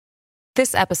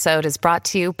This episode is brought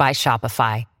to you by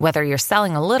Shopify. Whether you're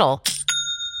selling a little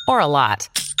or a lot,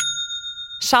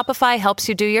 Shopify helps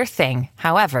you do your thing,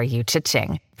 however you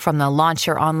cha-ching. From the launch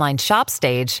your online shop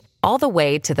stage, all the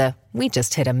way to the we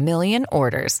just hit 1 million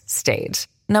orders stage.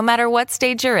 No matter what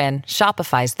stage you're in,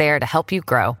 Shopify's there to help you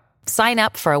grow. Sign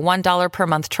up for a $1 per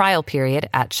month trial period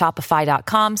at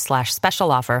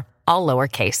shopify.com/special offer, all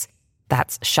lowercase.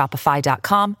 That's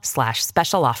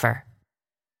shopify.com/special offer.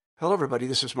 Hello, everybody.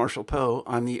 This is Marshall Poe.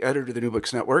 I'm the editor of the New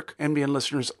Books Network. NBN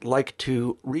listeners like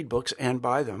to read books and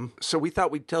buy them. So we thought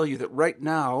we'd tell you that right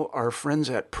now, our friends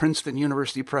at Princeton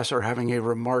University Press are having a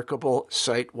remarkable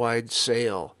site-wide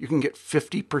sale. You can get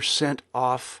 50%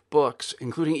 off books,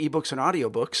 including ebooks and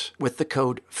audiobooks, with the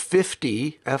code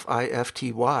 50,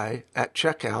 F-I-F-T-Y, at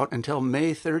checkout until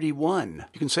May 31.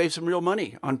 You can save some real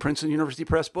money on Princeton University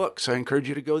Press books. I encourage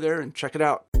you to go there and check it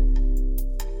out.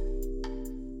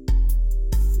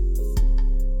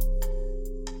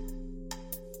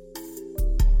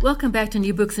 Welcome back to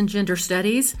New Books in Gender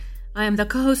Studies. I am the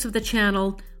co-host of the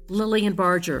channel, Lillian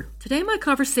Barger. Today my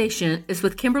conversation is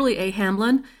with Kimberly A.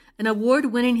 Hamlin, an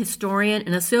award-winning historian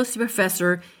and associate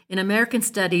professor in American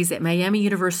Studies at Miami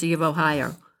University of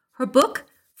Ohio. Her book,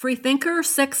 Free Thinker,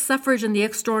 Sex, Suffrage, and the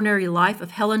Extraordinary Life of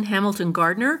Helen Hamilton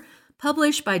Gardner,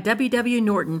 published by W.W.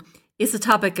 Norton, is the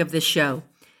topic of this show.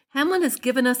 Hamlin has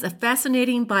given us a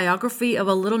fascinating biography of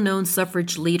a little-known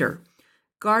suffrage leader.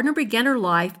 Gardner began her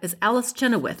life as Alice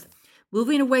Chenoweth.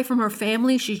 Moving away from her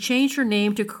family, she changed her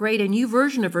name to create a new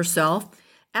version of herself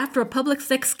after a public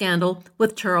sex scandal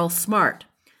with Charles Smart.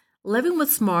 Living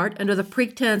with Smart under the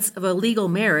pretense of a legal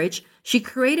marriage, she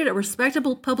created a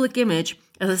respectable public image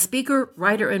as a speaker,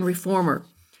 writer, and reformer.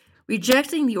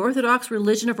 Rejecting the orthodox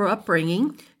religion of her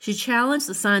upbringing, she challenged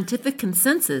the scientific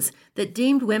consensus that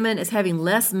deemed women as having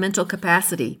less mental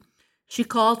capacity. She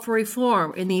called for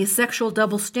reform in the sexual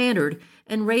double standard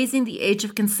and raising the age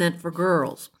of consent for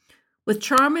girls. With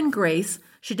charm and grace,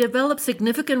 she developed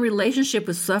significant relationship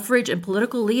with suffrage and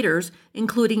political leaders,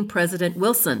 including President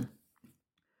Wilson.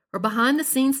 Her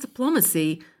behind-the-scenes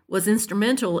diplomacy was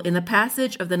instrumental in the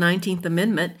passage of the 19th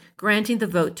Amendment, granting the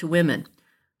vote to women.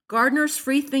 Gardner's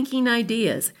free-thinking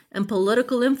ideas and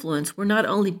political influence were not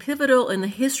only pivotal in the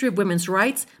history of women's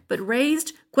rights, but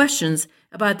raised questions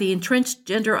about the entrenched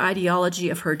gender ideology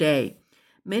of her day.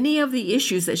 Many of the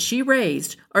issues that she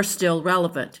raised are still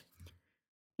relevant.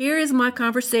 Here is my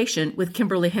conversation with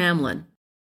Kimberly Hamlin.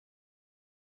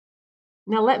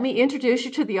 Now let me introduce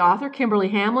you to the author, Kimberly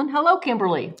Hamlin. Hello,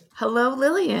 Kimberly. Hello,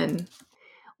 Lillian.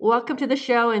 Welcome to the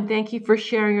show, and thank you for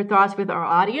sharing your thoughts with our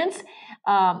audience.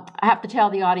 I have to tell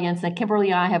the audience that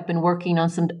Kimberly and I have been working on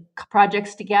some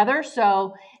projects together,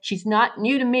 so she's not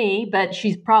new to me, but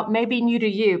she's maybe new to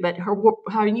you. But her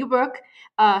new book,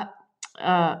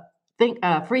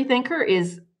 Free Thinker,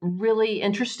 is really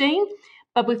interesting.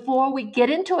 But before we get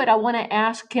into it, I want to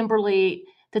ask Kimberly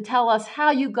to tell us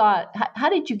how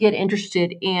did you get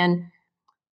interested in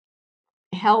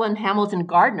Helen Hamilton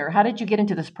Gardner? How did you get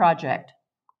into this project?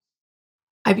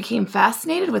 I became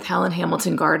fascinated with Helen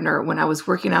Hamilton Gardner when I was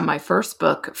working on my first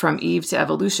book, From Eve to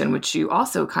Evolution, which you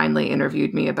also kindly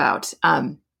interviewed me about.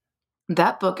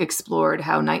 That book explored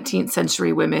how 19th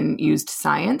century women used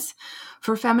science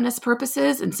for feminist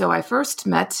purposes. And so I first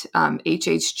met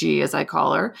HHG, as I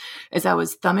call her, as I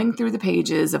was thumbing through the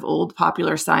pages of old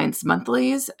popular science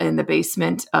monthlies in the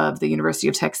basement of the University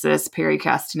of Texas Perry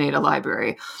Castaneda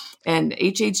Library. And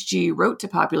HHG wrote to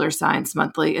Popular Science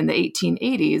Monthly in the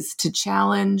 1880s to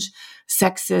challenge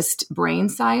sexist brain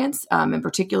science, in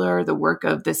particular the work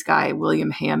of this guy,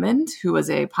 William Hammond, who was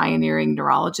a pioneering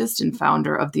neurologist and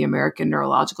founder of the American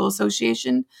Neurological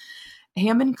Association.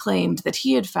 Hammond claimed that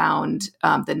he had found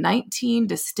the 19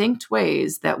 distinct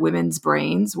ways that women's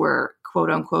brains were,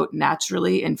 quote unquote,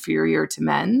 naturally inferior to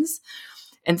men's.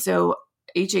 And so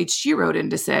HHG wrote in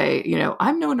to say,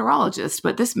 I'm no neurologist,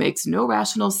 but this makes no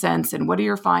rational sense. And what are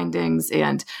your findings?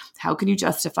 And how can you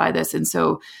justify this? And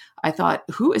so I thought,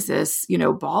 who is this,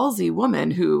 ballsy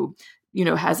woman who,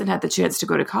 hasn't had the chance to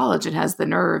go to college and has the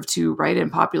nerve to write in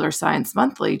Popular Science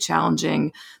Monthly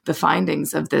challenging the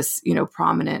findings of this,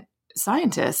 prominent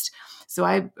scientist. So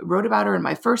I wrote about her in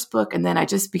my first book, and then I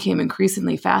just became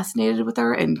increasingly fascinated with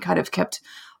her and kind of kept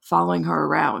following her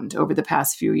around over the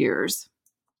past few years.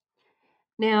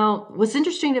 Now, what's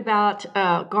interesting about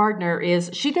Gardner is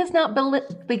she does not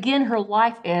begin her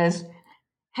life as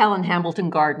Helen Hamilton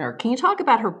Gardner. Can you talk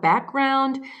about her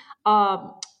background,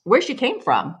 where she came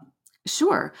from?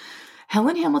 Sure.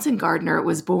 Helen Hamilton Gardner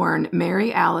was born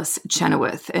Mary Alice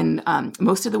Chenoweth, and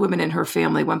most of the women in her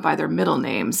family went by their middle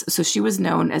names, so she was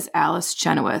known as Alice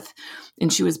Chenoweth,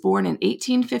 and she was born in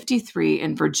 1853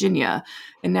 in Virginia.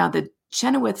 And now the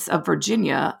Chenoweths of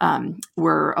Virginia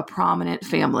were a prominent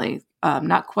family,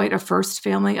 not quite a first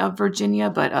family of Virginia,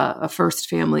 but a first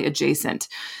family adjacent.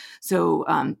 So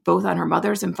both on her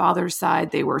mother's and father's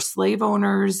side, they were slave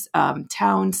owners,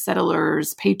 town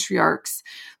settlers, patriarchs,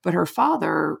 but her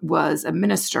father was a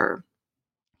minister.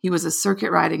 He was a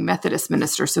circuit riding Methodist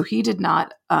minister, so he did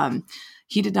not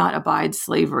abide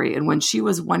slavery. And when she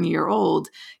was 1 year old,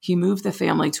 he moved the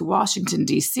family to Washington,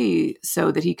 D.C.,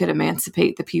 so that he could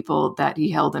emancipate the people that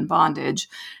he held in bondage.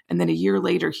 And then a year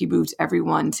later, he moved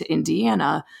everyone to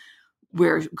Indiana,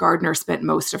 where Gardner spent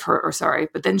most of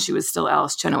but then she was still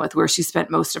Alice Chenoweth, where she spent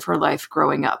most of her life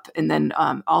growing up. And then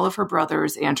all of her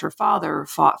brothers and her father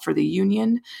fought for the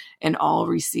Union, and all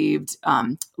received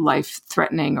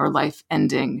life-threatening or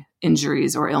life-ending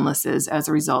injuries or illnesses as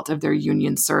a result of their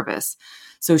Union service.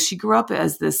 So she grew up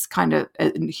as this kind of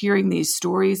hearing these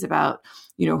stories about,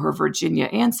 her Virginia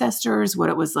ancestors,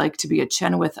 what it was like to be a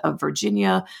Chenoweth of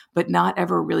Virginia, but not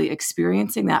ever really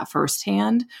experiencing that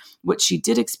firsthand. What she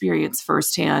did experience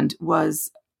firsthand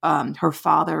was her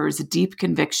father's deep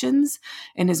convictions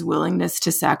and his willingness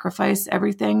to sacrifice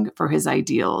everything for his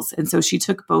ideals. And so she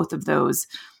took both of those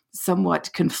somewhat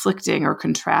conflicting or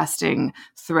contrasting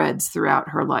threads throughout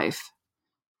her life.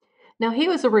 Now, he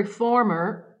was a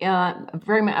reformer,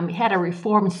 had a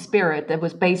reformed spirit that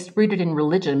was rooted in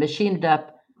religion, but she ended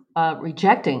up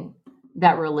rejecting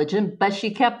that religion, but she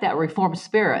kept that reformed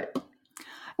spirit,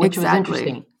 which was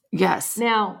interesting. Yes.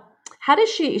 Now, how does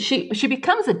she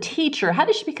becomes a teacher? How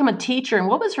did she become a teacher, and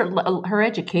what was her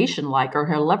education like, or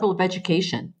her level of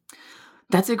education?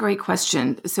 That's a great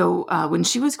question. So when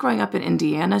she was growing up in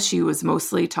Indiana, she was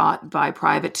mostly taught by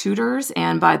private tutors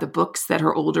and by the books that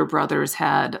her older brothers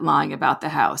had lying about the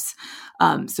house.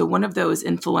 So one of those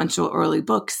influential early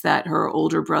books that her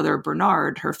older brother,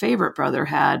 Bernard, her favorite brother,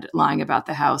 had lying about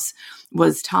the house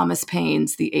was Thomas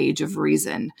Paine's The Age of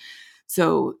Reason.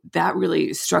 So that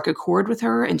really struck a chord with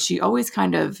her, and she always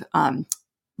kind of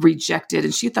rejected,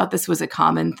 and she thought this was a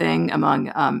common thing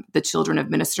among the children of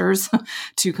ministers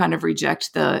to kind of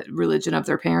reject the religion of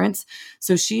their parents.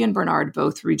 So she and Bernard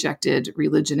both rejected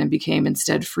religion and became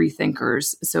instead free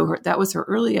thinkers. So that was her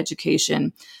early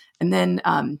education. And then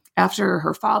after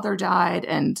her father died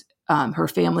and her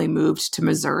family moved to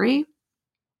Missouri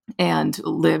and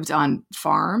lived on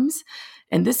farms.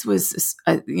 And this was,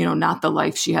 not the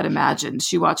life she had imagined.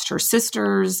 She watched her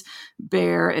sisters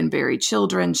bear and bury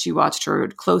children. She watched her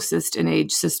closest in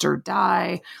age sister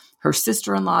die. Her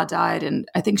sister-in-law died. And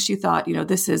I think she thought,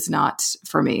 this is not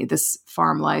for me. This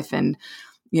farm life and,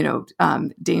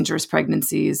 dangerous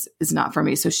pregnancies is not for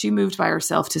me. So she moved by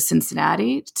herself to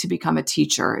Cincinnati to become a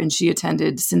teacher. And she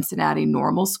attended Cincinnati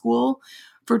Normal School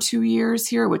for 2 years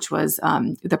here, which was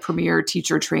the premier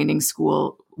teacher training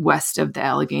school west of the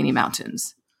Allegheny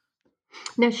Mountains.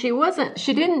 Now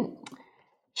didn't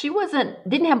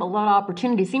have a lot of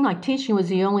opportunity. It seemed like teaching was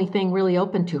the only thing really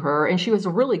open to her, and she was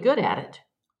really good at it.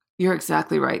 You're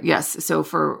exactly right. Yes. So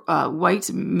for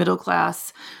white middle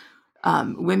class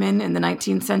women in the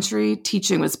 19th century,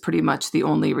 teaching was pretty much the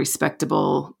only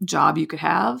respectable job you could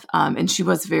have. And she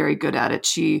was very good at it.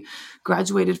 She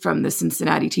graduated from the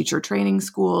Cincinnati Teacher Training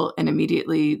School and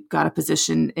immediately got a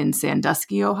position in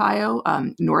Sandusky, Ohio,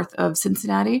 north of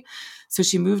Cincinnati. So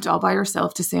she moved all by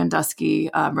herself to Sandusky,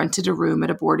 rented a room at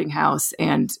a boarding house,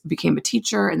 and became a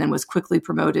teacher, and then was quickly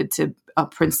promoted to a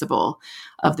principal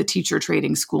of the teacher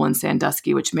training school in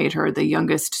Sandusky, which made her the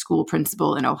youngest school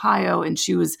principal in Ohio. And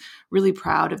she was really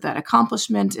proud of that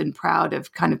accomplishment and proud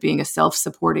of kind of being a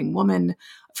self-supporting woman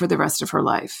for the rest of her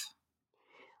life.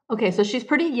 Okay, so she's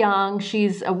pretty young.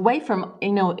 She's away from,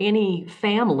 any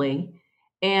family.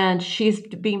 And she's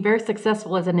being very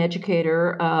successful as an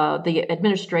educator. The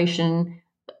administration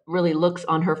really looks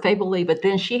on her favorably, but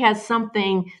then she has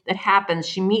something that happens.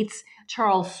 She meets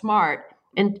Charles Smart,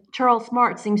 and Charles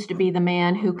Smart seems to be the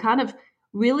man who kind of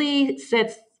really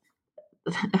sets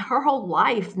her whole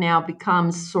life now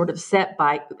becomes sort of set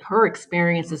by her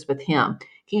experiences with him.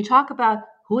 Can you talk about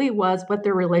who he was, what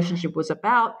their relationship was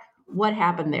about, what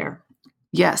happened there?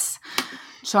 Yes.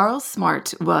 Charles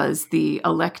Smart was the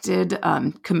elected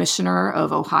commissioner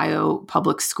of Ohio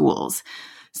Public Schools.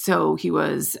 So he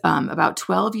was about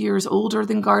 12 years older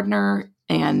than Gardner,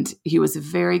 and he was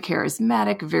very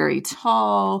charismatic, very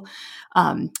tall,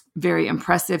 very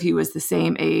impressive. He was the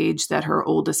same age that her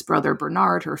oldest brother,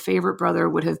 Bernard, her favorite brother,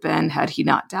 would have been had he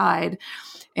not died.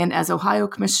 And as Ohio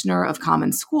Commissioner of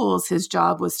Common Schools, his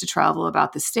job was to travel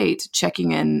about the state,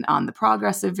 checking in on the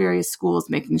progress of various schools,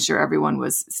 making sure everyone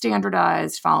was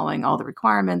standardized, following all the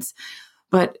requirements.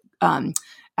 But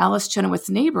Alice Chenoweth's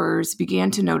neighbors began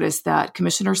to notice that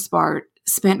Commissioner Smart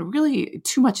spent really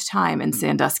too much time in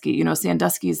Sandusky.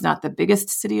 Sandusky is not the biggest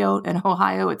city in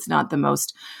Ohio. It's not the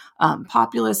most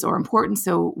populous or important.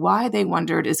 So why, they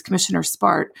wondered, is Commissioner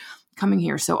Smart coming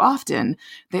here so often?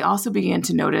 They also began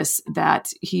to notice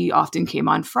that he often came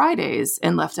on Fridays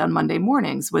and left on Monday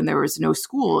mornings when there was no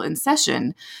school in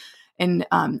session. And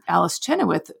Alice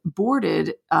Chenoweth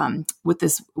boarded with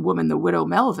this woman, the widow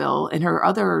Melville, and her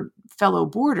other fellow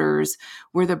boarders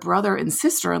were the brother and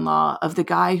sister-in-law of the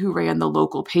guy who ran the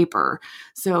local paper.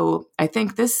 So I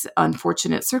think this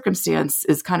unfortunate circumstance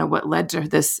is kind of what led to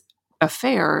this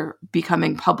affair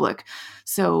becoming public.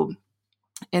 So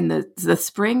in the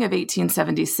spring of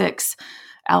 1876,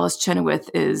 Alice Chenoweth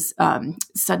is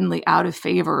suddenly out of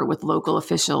favor with local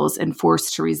officials and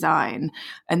forced to resign.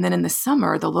 And then in the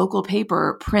summer, the local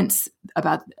paper prints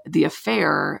about the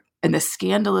affair and the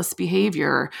scandalous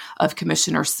behavior of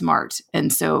Commissioner Smart.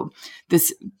 And so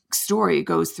this story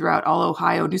goes throughout all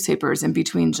Ohio newspapers in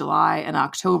between July and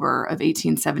October of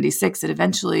 1876. And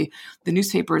eventually the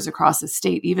newspapers across the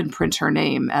state even print her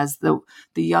name as the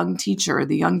young teacher,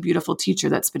 the young, beautiful teacher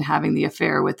that's been having the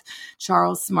affair with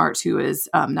Charles Smart, who is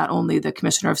not only the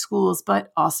commissioner of schools,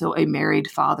 but also a married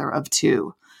father of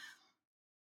two.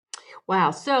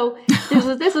 Wow. So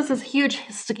this is this huge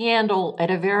scandal at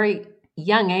a very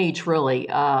young age, really.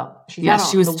 She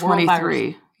was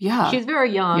 23. Yeah. She's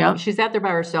very young. Yep. She's out there by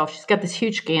herself. She's got this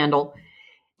huge scandal.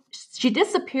 She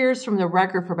disappears from the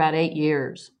record for about 8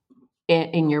 years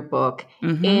in your book.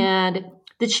 Mm-hmm. And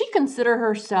did she consider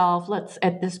herself,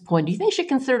 at this point, do you think she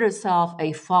considered herself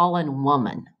a fallen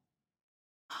woman?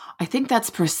 I think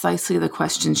that's precisely the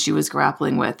question she was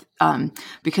grappling with,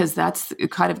 because that's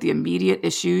kind of the immediate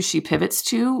issue she pivots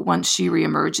to once she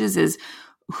reemerges is,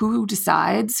 who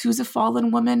decides who's a fallen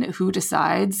woman? Who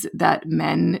decides that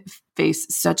men face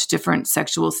such different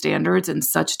sexual standards and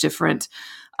such different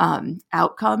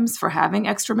outcomes for having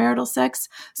extramarital sex?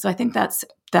 So I think that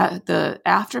the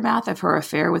aftermath of her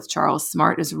affair with Charles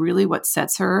Smart is really what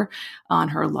sets her on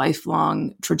her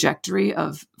lifelong trajectory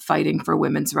of fighting for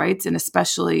women's rights, and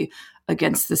especially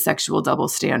against the sexual double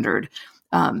standard.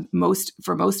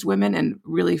 For most women, and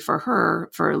really for her,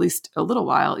 for at least a little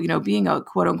while, being a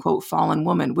quote unquote fallen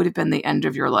woman would have been the end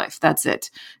of your life. That's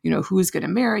it. Who's going to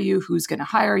marry you? Who's going to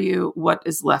hire you? What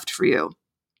is left for you?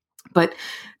 But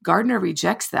Gardner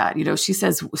rejects that. She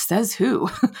says who?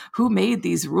 Who made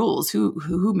these rules?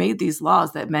 Who made these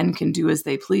laws that men can do as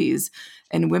they please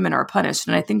and women are punished?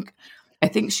 And I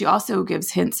think she also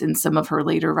gives hints in some of her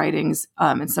later writings,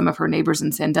 and some of her neighbors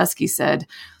in Sandusky said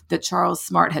that Charles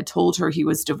Smart had told her he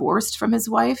was divorced from his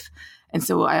wife. And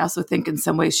so I also think in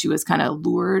some ways she was kind of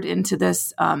lured into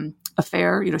this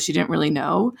affair. She didn't really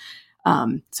know.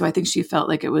 So I think she felt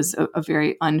like it was a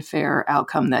very unfair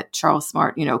outcome that Charles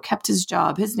Smart, kept his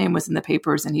job. His name was in the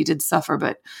papers and he did suffer,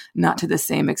 but not to the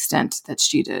same extent that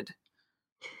she did.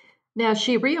 Now,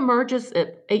 she reemerges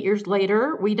 8 years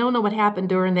later. We don't know what happened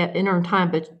during that interim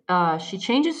time, but she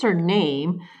changes her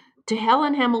name to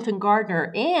Helen Hamilton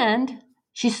Gardner, and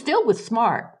she's still with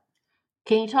Smart.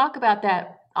 Can you talk about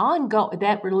that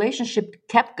that relationship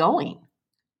kept going?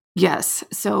 Yes.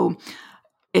 So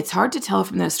it's hard to tell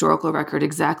from the historical record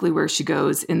exactly where she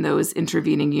goes in those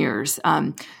intervening years.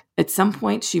 At some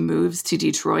point, she moves to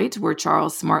Detroit, where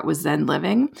Charles Smart was then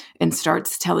living, and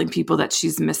starts telling people that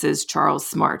she's Mrs. Charles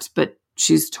Smart, but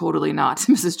she's totally not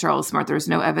Mrs. Charles Smart. There's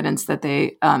no evidence that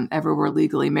they ever were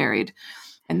legally married.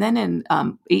 And then in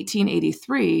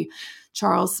 1883,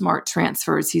 Charles Smart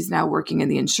transfers. He's now working in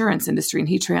the insurance industry, and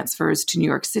he transfers to New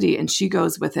York City, and she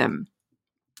goes with him.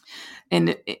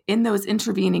 And in those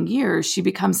intervening years, she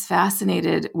becomes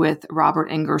fascinated with Robert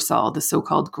Ingersoll, the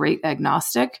so-called great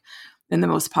agnostic, and the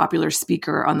most popular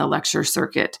speaker on the lecture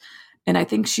circuit. And I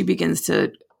think she begins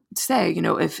to say,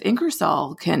 if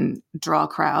Ingersoll can draw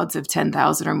crowds of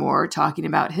 10,000 or more talking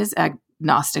about his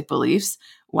agnostic beliefs,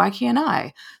 why can't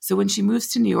I? So when she moves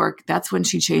to New York, that's when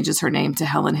she changes her name to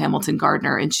Helen Hamilton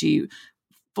Gardner, and she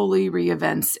fully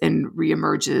reinvents and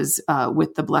reemerges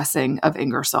with the blessing of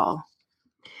Ingersoll.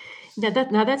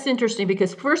 Now that's interesting,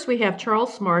 because first we have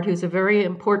Charles Smart, who's a very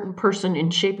important person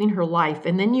in shaping her life.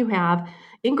 And then you have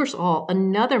Ingersoll,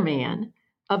 another man,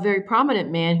 a very prominent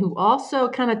man, who also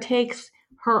kind of takes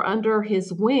her under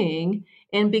his wing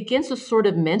and begins to sort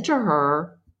of mentor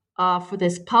her for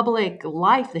this public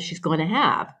life that she's going to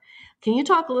have. Can you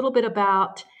talk a little bit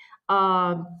about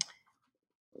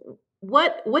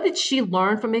what did she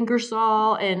learn from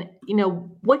Ingersoll, and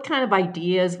what kind of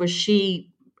ideas was she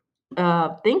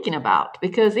thinking about?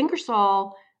 Because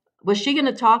Ingersoll, was she going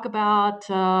to talk about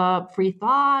free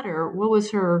thought, or what was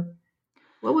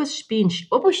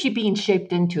she being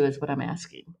shaped into, is what I'm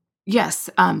asking. Yes.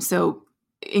 So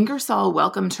Ingersoll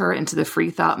welcomed her into the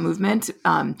free thought movement,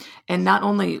 and not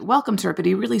only welcomed her, but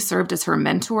he really served as her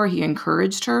mentor. He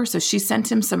encouraged her. So she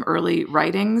sent him some early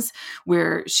writings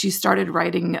where she started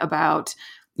writing about,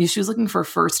 she was looking for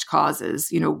first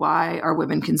causes. Why are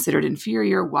women considered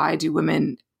inferior? Why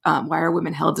are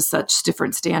women held to such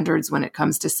different standards when it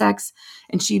comes to sex?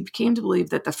 And she came to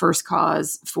believe that the first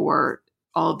cause for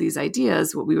all of these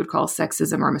ideas, what we would call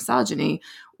sexism or misogyny,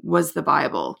 was the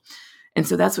Bible. And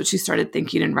so that's what she started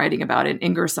thinking and writing about. And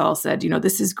Ingersoll said,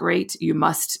 this is great. You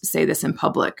must say this in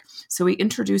public. So he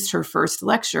introduced her first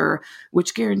lecture,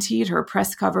 which guaranteed her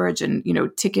press coverage and,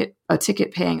 a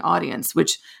ticket paying audience,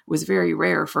 which was very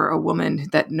rare for a woman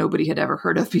that nobody had ever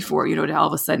heard of before, to all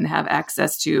of a sudden have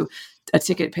access to a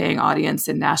ticket paying audience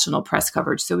and national press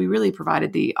coverage. So we really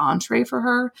provided the entree for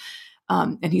her.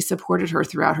 And he supported her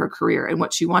throughout her career. And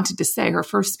what she wanted to say, her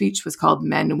first speech was called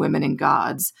Men, Women, and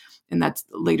Gods. And that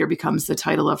later becomes the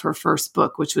title of her first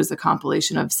book, which was a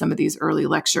compilation of some of these early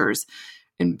lectures.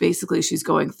 And basically she's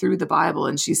going through the Bible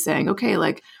and she's saying, okay,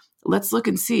 let's look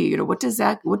and see, what does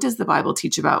the Bible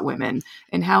teach about women?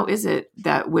 And how is it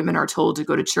that women are told to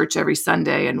go to church every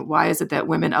Sunday? And why is it that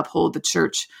women uphold the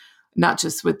church, not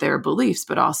just with their beliefs,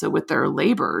 but also with their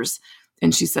labors?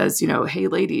 And she says, hey,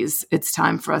 ladies, it's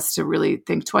time for us to really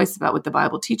think twice about what the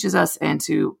Bible teaches us and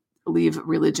to leave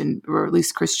religion, or at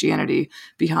least Christianity,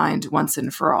 behind once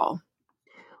and for all.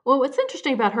 Well, what's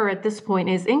interesting about her at this point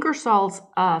is Ingersoll's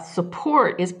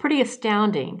support is pretty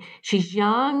astounding. She's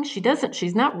young.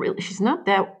 She's not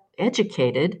that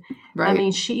educated. Right. I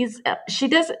mean, he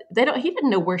didn't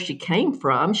know where she came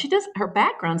from. Her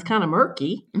background's kind of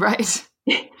murky. Right.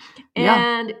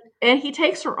 And he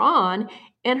takes her on.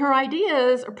 And her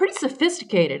ideas are pretty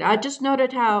sophisticated. I just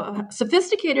noted how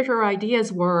sophisticated her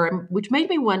ideas were, which made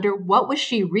me wonder, what was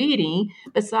she reading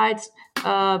besides,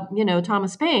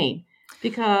 Thomas Paine?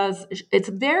 Because it's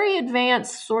very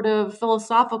advanced sort of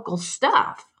philosophical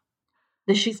stuff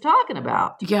that she's talking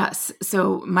about. Yes.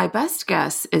 So my best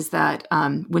guess is that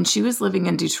when she was living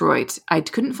in Detroit, I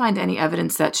couldn't find any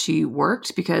evidence that she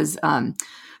worked because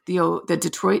the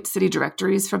Detroit city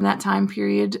directories from that time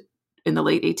period in the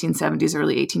late 1870s,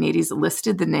 early 1880s,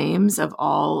 listed the names of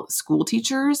all school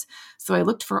teachers. So I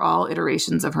looked for all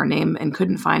iterations of her name and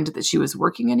couldn't find that she was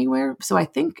working anywhere. So I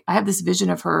think I have this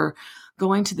vision of her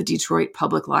going to the Detroit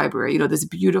Public Library, this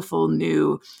beautiful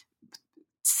new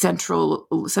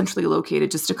centrally located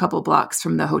just a couple blocks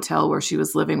from the hotel where she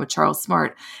was living with Charles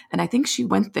Smart. And I think she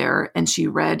went there and she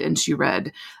read.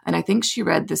 And I think she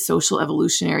read the social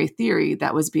evolutionary theory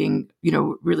that was being,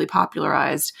 really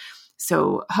popularized.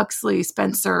 So Huxley,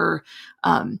 Spencer,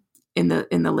 in the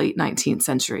late 19th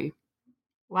century.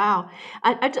 Wow,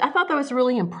 I thought that was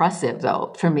really impressive,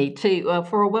 though, for me to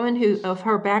for a woman of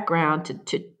her background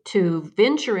to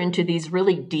venture into these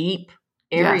really deep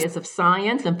areas of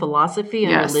science and philosophy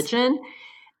and religion.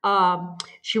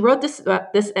 She wrote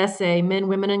this essay, Men,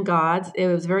 Women, and Gods. It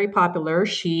was very popular.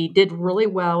 She did really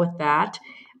well with that,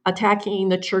 attacking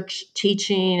the church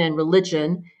teaching and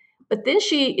religion. But then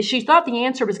she thought the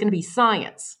answer was going to be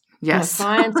science. Yes.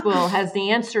 Science has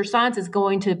the answer. Science is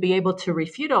going to be able to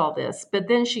refute all this. But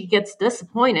then she gets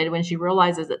disappointed when she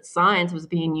realizes that science was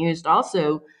being used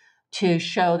also to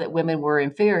show that women were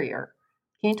inferior.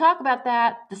 Can you talk about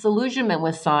that disillusionment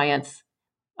with science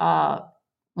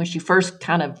when she first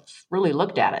kind of really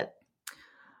looked at it?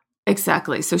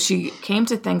 Exactly. So she came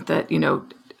to think that,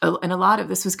 and a lot of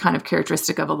this was kind of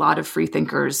characteristic of a lot of free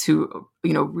thinkers who,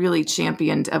 really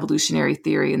championed evolutionary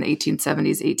theory in the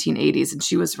 1870s, 1880s. And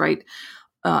she was right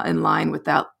in line with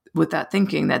that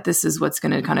thinking that this is what's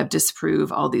going to kind of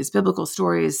disprove all these biblical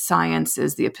stories. Science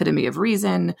is the epitome of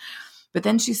reason. But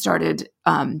then she started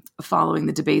following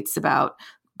the debates about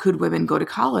could women go to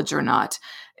college or not.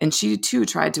 And she too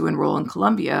tried to enroll in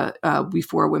Columbia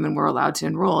before women were allowed to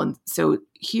enroll. And so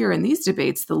here in these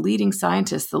debates, the leading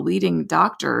scientists, the leading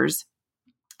doctors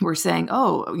were saying,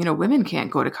 women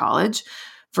can't go to college.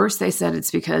 First, they said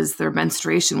it's because their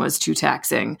menstruation was too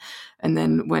taxing. And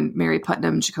then when Mary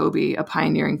Putnam Jacobi, a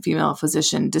pioneering female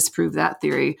physician, disproved that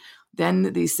theory,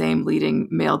 then these same leading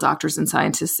male doctors and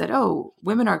scientists said,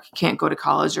 women can't go to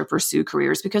college or pursue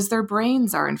careers because their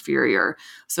brains are inferior.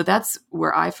 So that's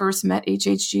where I first met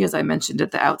HHG, as I mentioned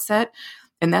at the outset.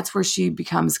 And that's where she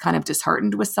becomes kind of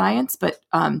disheartened with science. But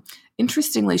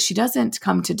interestingly, she doesn't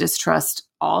come to distrust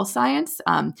all science,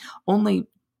 only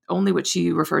what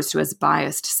she refers to as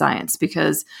biased science,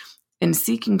 because in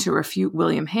seeking to refute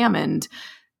William Hammond,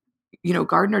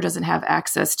 Gardner doesn't have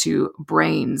access to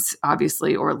brains,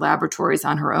 obviously, or laboratories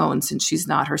on her own, since she's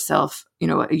not herself,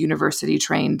 a university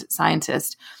trained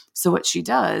scientist. So what she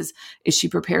does is she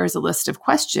prepares a list of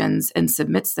questions and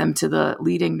submits them to the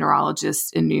leading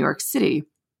neurologists in New York City.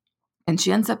 And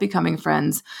she ends up becoming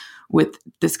friends with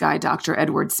this guy, Dr.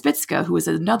 Edward Spitzka, who is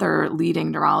another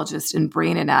leading neurologist and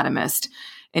brain anatomist.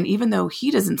 And even though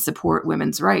he doesn't support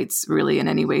women's rights really in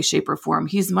any way, shape, or form,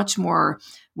 he's much more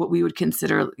what we would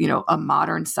consider, a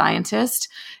modern scientist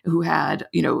who had,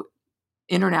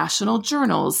 international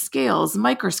journals, scales,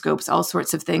 microscopes, all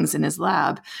sorts of things in his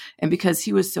lab. And because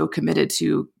he was so committed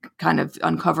to kind of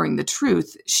uncovering the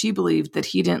truth, she believed that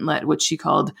he didn't let what she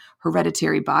called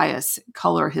hereditary bias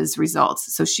color his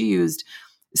results. So she used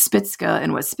Spitzka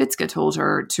and what Spitzka told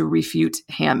her to refute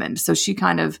Hammond. So she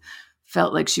kind of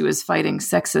felt like she was fighting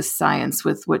sexist science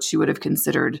with what she would have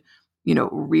considered,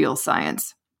 real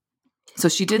science. So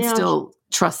she did still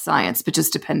trust science, but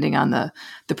just depending on the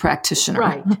practitioner.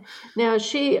 Right. Now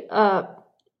she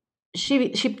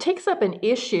takes up an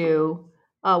issue,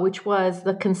 which was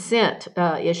the consent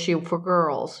issue for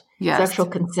girls, sexual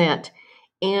consent.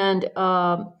 And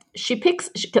I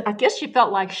guess she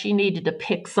felt like she needed to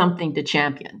pick something to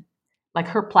champion, like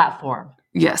her platform.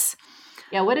 Yes.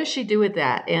 Yeah. What does she do with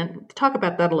that? And talk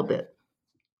about that a little bit.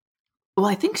 Well,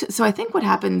 I think what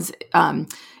happens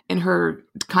in her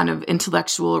kind of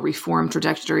intellectual reform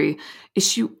trajectory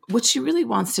is what she really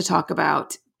wants to talk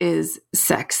about is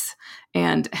sex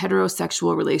and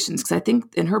heterosexual relations. Because I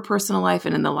think in her personal life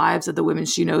and in the lives of the women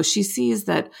she knows, she sees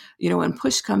that, when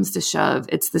push comes to shove,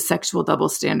 it's the sexual double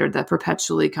standard that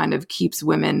perpetually kind of keeps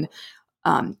women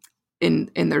in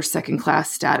their second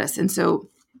class status. And so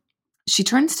she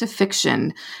turns to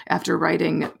fiction after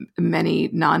writing many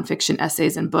nonfiction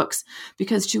essays and books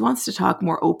because she wants to talk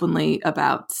more openly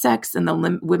about sex and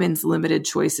the women's limited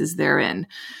choices therein.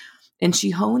 And she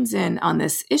hones in on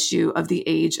this issue of the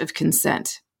age of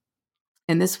consent.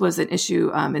 And this was an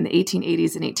issue in the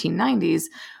 1880s and 1890s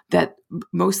that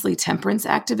mostly temperance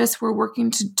activists were working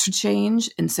to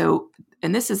change. And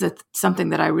this is something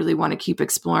that I really want to keep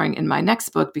exploring in my next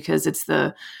book because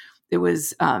it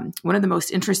was one of the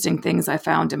most interesting things I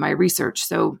found in my research.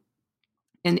 So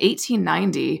in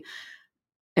 1890,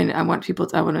 and I want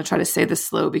to try to say this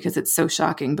slow because it's so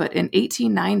shocking, but in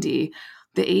 1890,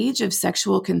 the age of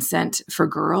sexual consent for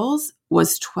girls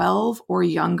was 12 or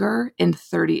younger in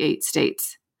 38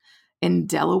 states. In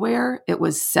Delaware, it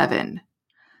was 7.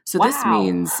 So This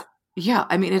means,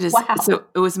 it is. Wow. So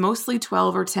it was mostly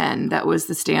 12 or 10. That was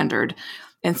the standard.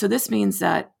 And so this means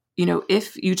that,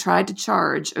 if you tried to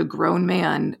charge a grown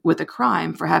man with a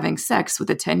crime for having sex with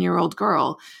a 10-year-old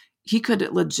girl, he could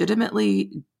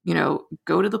legitimately,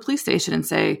 go to the police station and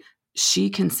say, she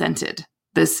consented.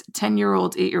 This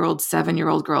 10-year-old, 8-year-old,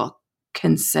 7-year-old girl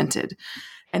consented.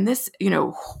 And this,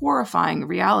 horrifying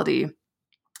reality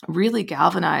really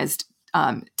galvanized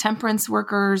temperance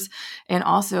workers and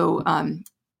also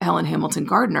Helen Hamilton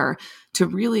Gardner to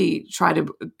really try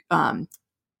to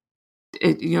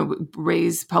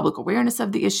raise public awareness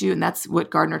of the issue. And that's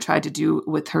what Gardner tried to do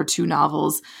with her 2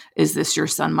 novels, Is This Your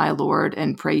Son, My Lord,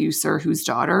 and Pray You, Sir, Whose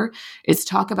Daughter, is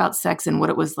talk about sex and what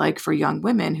it was like for young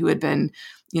women who had been,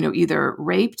 either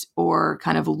raped or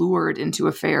kind of lured into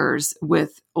affairs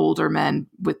with older men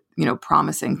with,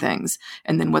 promising things,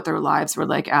 and then what their lives were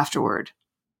like afterward.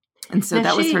 And so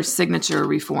that was her signature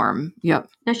reform. Yep.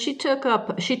 Now she took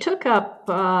up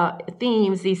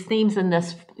these themes in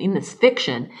this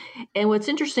fiction, and what's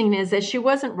interesting is that she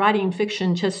wasn't writing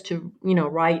fiction just to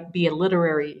be a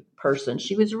literary person.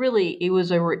 It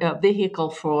was a vehicle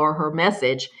for her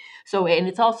message. So, and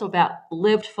it's also about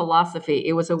lived philosophy.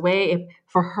 It was a way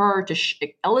for her to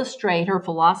illustrate her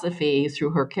philosophy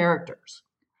through her characters.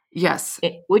 Yes,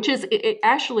 which is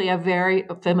actually a very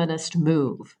feminist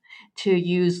move, to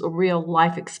use a real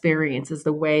life experience as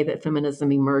the way that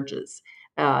feminism emerges.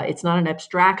 It's not an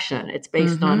abstraction. It's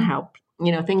based on how,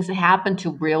 things that happen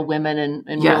to real women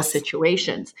in real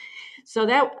situations. So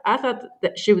that I thought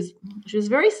that she was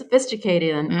very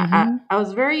sophisticated, and I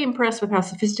was very impressed with how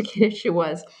sophisticated she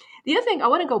was. The other thing, I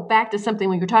want to go back to something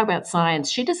when you're talking about science.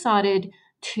 She decided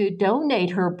to donate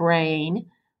her brain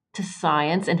to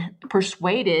science and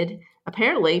persuaded,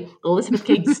 apparently, Elizabeth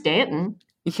Cady Stanton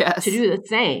to do the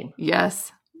same.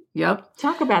 Yes. Yep.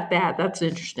 Talk about that. That's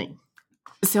interesting.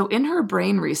 So in her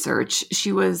brain research,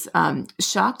 she was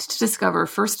shocked to discover,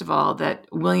 first of all, that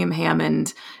William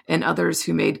Hammond and others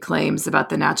who made claims about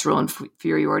the natural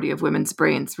inferiority of women's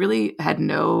brains really had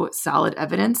no solid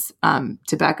evidence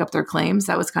to back up their claims.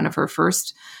 That was kind of her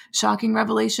first shocking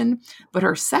revelation. But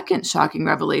her second shocking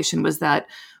revelation was that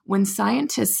when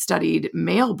scientists studied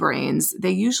male brains,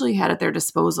 they usually had at their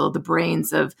disposal the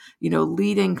brains of,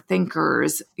 leading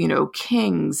thinkers,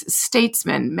 kings,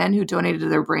 statesmen, men who donated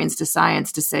their brains to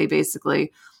science to say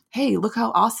basically, hey, look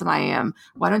how awesome I am.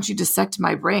 Why don't you dissect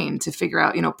my brain to figure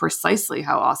out, precisely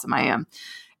how awesome I am?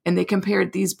 And they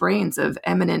compared these brains of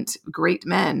eminent great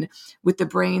men with the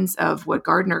brains of what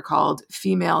Gardner called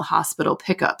female hospital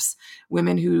pickups,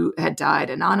 women who had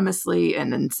died anonymously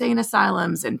in insane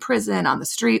asylums, in prison, on the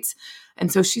streets.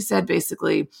 And so she said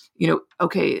basically,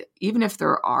 okay, even if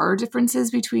there are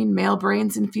differences between male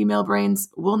brains and female brains,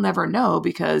 we'll never know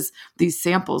because these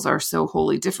samples are so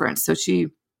wholly different. So she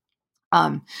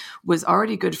was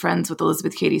already good friends with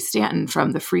Elizabeth Cady Stanton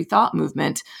from the Free Thought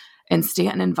movement. And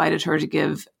Stanton invited her to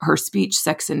give her speech,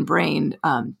 Sex and Brain,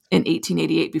 in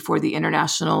 1888 before the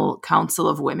International Council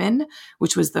of Women,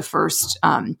 which was the first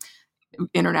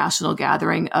international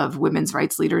gathering of women's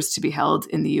rights leaders to be held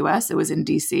in the U.S. It was in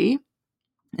D.C.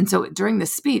 And so during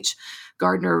this speech,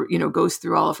 Gardner, goes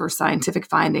through all of her scientific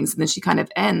findings, and then she kind of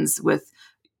ends with,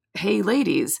 hey,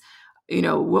 ladies,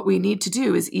 what we need to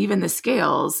do is even the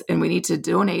scales, and we need to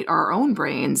donate our own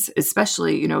brains,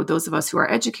 especially, those of us who are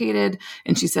educated.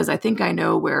 And she says, I think I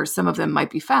know where some of them might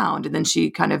be found. And then she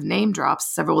kind of name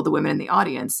drops several of the women in the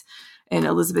audience. And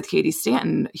Elizabeth Cady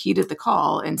Stanton heeded the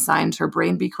call and signed her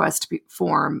brain bequest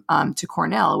form to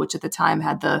Cornell, which at the time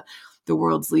had the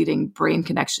world's leading brain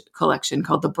collection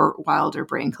called the Burt Wilder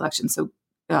Brain Collection. So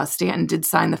Stanton did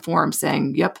sign the form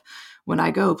saying, yep, when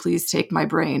I go, please take my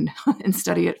brain and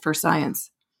study it for science.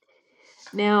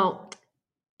 Now,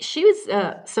 she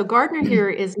was, so Gardner here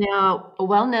is now a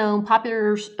well-known,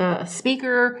 popular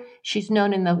speaker. She's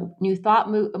known in the New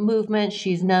Thought movement.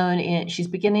 She's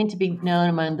beginning to be known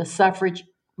among the suffrage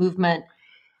movement.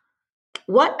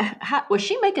 How, was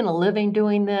she making a living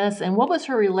doing this? And what was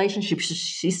her relationship?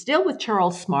 She's still with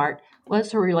Charles Smart.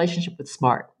 What's her relationship with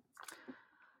Smart?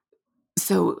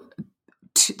 So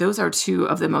those are two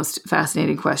of the most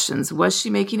fascinating questions. Was she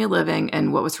making a living,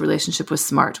 and what was her relationship with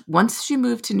Smart? Once she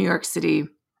moved to New York City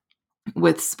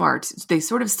with Smart, they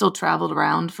sort of still traveled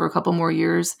around for a couple more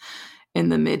years in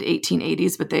the mid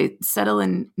 1880s, but they settle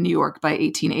in New York by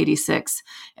 1886,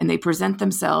 and they present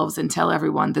themselves and tell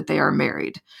everyone that they are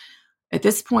married. At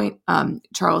this point,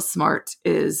 Charles Smart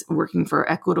is working for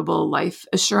Equitable Life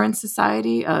Assurance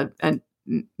Society, a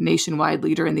nationwide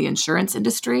leader in the insurance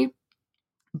industry.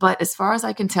 But as far as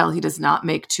I can tell, he does not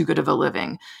make too good of a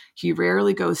living. He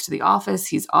rarely goes to the office.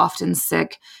 He's often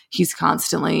sick. He's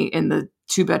constantly in the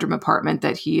 2-bedroom apartment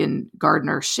that he and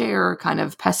Gardner share, kind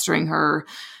of pestering her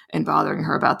and bothering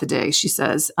her about the day, she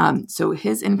says. So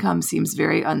his income seems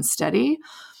very unsteady,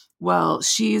 while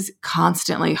she's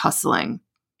constantly hustling.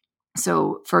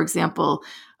 So, for example,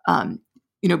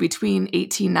 between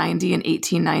 1890 and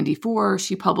 1894,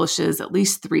 she publishes at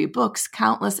least 3 books,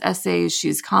 countless essays.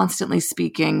 She's constantly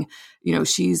speaking.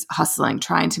 She's hustling,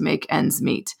 trying to make ends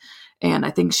meet. And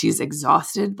I think she's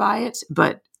exhausted by it,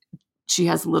 but she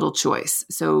has little choice.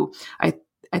 So I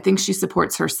think she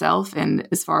supports herself. And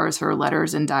as far as her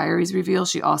letters and diaries reveal,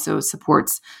 she also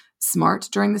supports Smart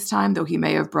during this time, though he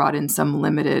may have brought in some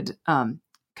limited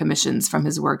commissions from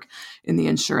his work in the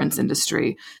insurance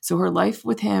industry. So her life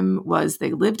with him was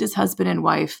they lived as husband and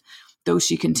wife, though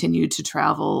she continued to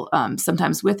travel,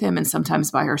 sometimes with him and sometimes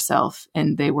by herself,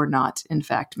 and they were not, in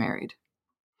fact, married.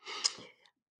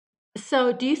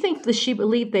 So do you think that she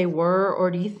believed they were,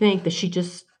 or do you think that she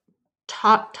just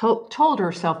told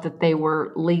herself that they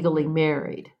were legally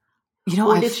married?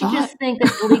 Or did she just think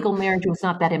that legal marriage was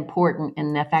not that important,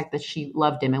 and the fact that she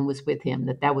loved him and was with him,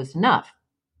 that was enough?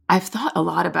 I've thought a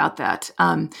lot about that.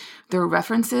 There are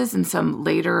references in some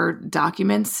later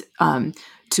documents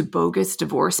to bogus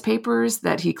divorce papers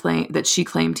that she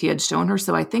claimed he had shown her.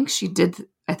 So I think she did.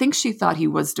 I think she thought he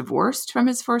was divorced from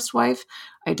his first wife.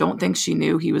 I don't think she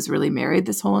knew he was really married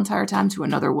this whole entire time to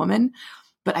another woman.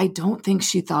 But I don't think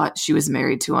she thought she was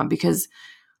married to him, because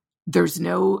there's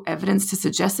no evidence to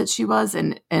suggest that she was.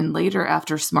 And later,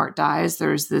 after Smart dies,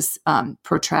 there's this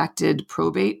protracted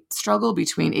probate struggle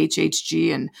between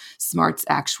HHG and Smart's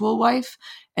actual wife.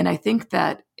 And I think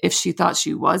that if she thought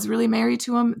she was really married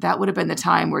to him, that would have been the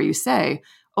time where you say,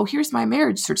 oh, here's my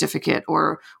marriage certificate,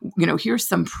 or, here's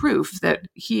some proof that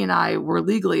he and I were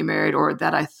legally married, or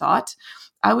that I thought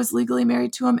I was legally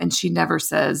married to him. And she never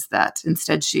says that.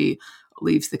 Instead, she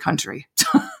leaves the country.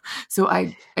 So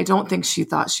I don't think she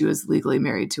thought she was legally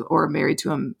married to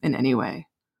him in any way.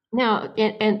 Now,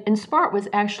 and Smart was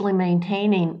actually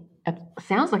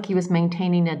sounds like he was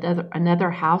maintaining another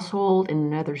household in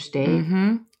another state.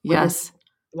 Mm-hmm. Yes. His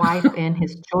wife and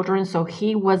his children. So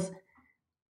he was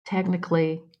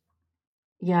technically,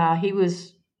 he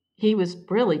he was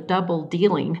really double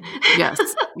dealing. Yes.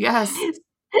 Yes.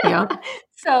 Yep.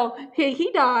 So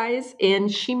he dies,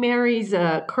 and she marries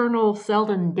Colonel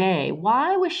Selden Day.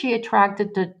 Why was she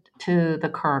attracted to the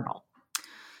colonel?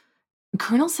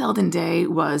 Colonel Selden Day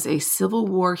was a Civil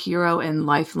War hero and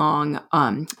lifelong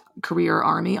career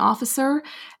Army officer,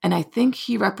 and I think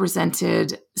he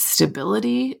represented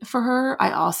stability for her.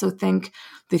 I also think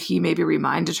that he maybe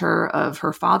reminded her of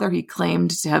her father. He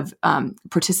claimed to have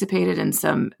participated in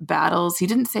some battles. He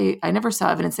didn't say, I never saw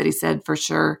evidence that he said for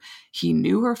sure he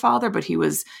knew her father, but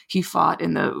he fought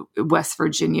in the West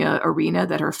Virginia arena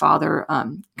that her father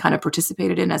kind of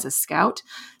participated in as a scout.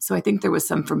 So I think there was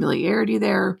some familiarity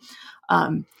there.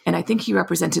 And I think he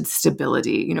represented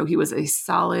stability. You know, he was a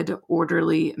solid,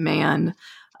 orderly man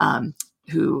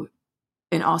who,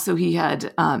 and also he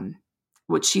had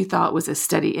what she thought was a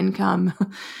steady income.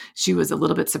 She was a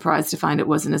little bit surprised to find it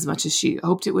wasn't as much as she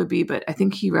hoped it would be, but I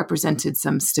think he represented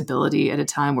some stability at a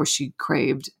time where she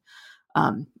craved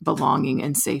belonging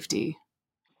and safety.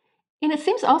 And it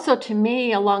seems also to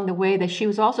me along the way that she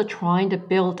was also trying to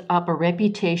build up a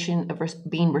reputation of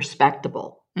being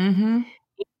respectable. Mm-hmm.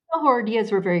 Her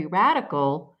ideas were very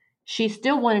radical. She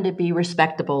still wanted to be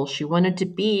respectable. She wanted to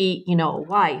be, a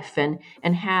wife and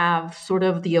have sort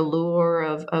of the allure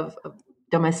of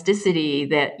domesticity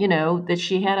that, that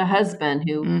she had a husband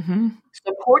who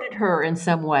supported her in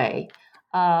some way.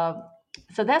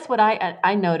 So that's what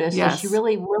I noticed. Yes. That she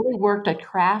really, really worked at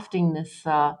crafting this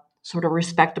sort of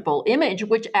respectable image,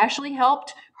 which actually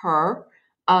helped her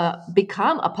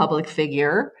become a public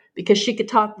figure, because she could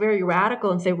talk very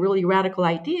radical and say really radical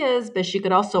ideas, but she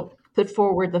could also put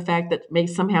forward the fact that maybe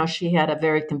somehow she had a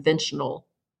very conventional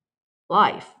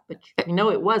life. But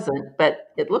it wasn't, but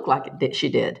it looked like she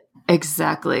did.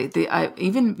 Exactly.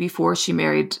 Even before she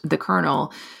married the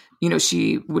colonel,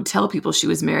 she would tell people she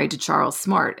was married to Charles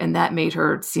Smart, and that made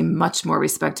her seem much more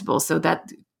respectable. So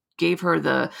that gave her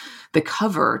the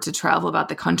cover to travel about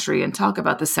the country and talk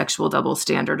about the sexual double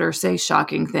standard, or say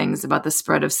shocking things about the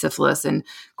spread of syphilis, and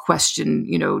question,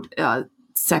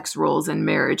 sex roles in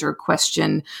marriage, or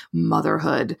question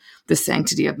motherhood, the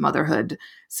sanctity of motherhood.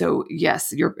 So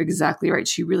yes, you're exactly right.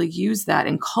 She really used that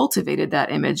and cultivated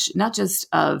that image, not just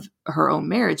of her own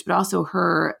marriage, but also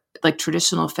her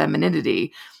traditional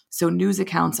femininity. So news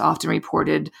accounts often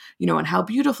reported, on how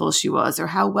beautiful she was or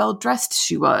how well dressed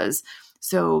she was.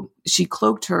 So she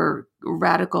cloaked her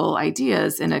radical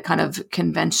ideas in a kind of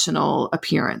conventional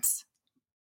appearance.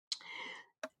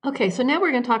 Okay, so now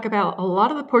we're going to talk about a lot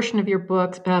of the portion of your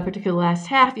books, particularly the last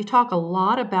half. You talk a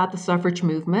lot about the suffrage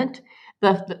movement,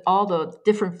 all the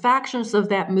different factions of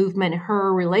that movement,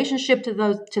 her relationship to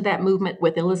that movement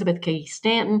with Elizabeth Cady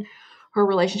Stanton, her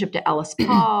relationship to Alice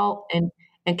Paul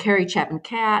and Carrie Chapman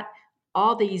Catt,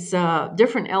 all these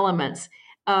different elements.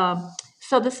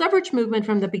 So the suffrage movement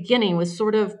from the beginning was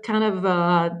sort of kind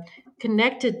of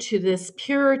connected to this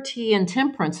purity and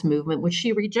temperance movement, which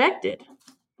she rejected.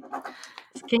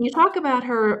 Can you talk about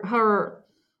her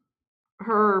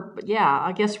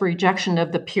rejection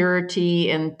of the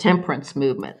purity and temperance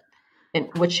movement and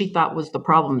what she thought was the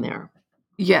problem there?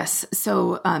 Yes.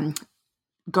 So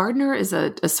Gardner is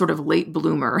a sort of late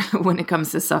bloomer when it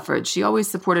comes to suffrage. She always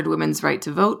supported women's right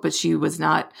to vote, but she was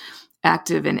not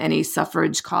active in any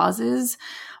suffrage causes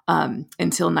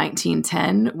until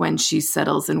 1910, when she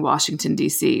settles in Washington,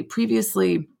 D.C.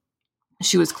 Previously,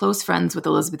 she was close friends with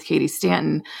Elizabeth Cady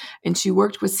Stanton, and she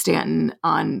worked with Stanton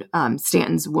on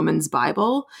Stanton's Woman's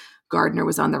Bible. Gardner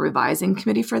was on the revising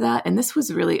committee for that, and this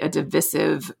was really a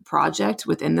divisive project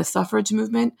within the suffrage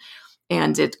movement,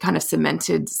 and it kind of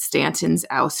cemented Stanton's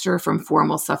ouster from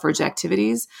formal suffrage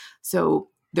activities. So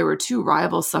there were two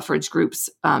rival suffrage groups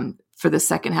for the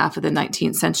second half of the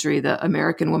 19th century, the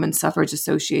American Women's Suffrage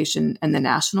Association and the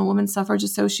National Women's Suffrage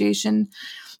Association.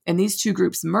 And these two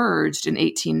groups merged in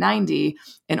 1890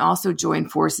 and also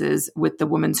joined forces with the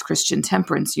Women's Christian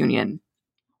Temperance Union.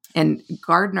 And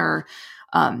Gardner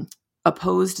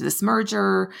opposed this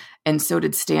merger, and so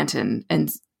did Stanton.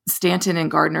 And Stanton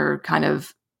and Gardner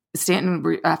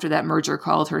Stanton, after that merger,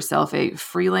 called herself a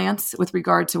freelance with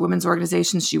regard to women's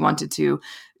organizations. She wanted to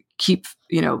keep,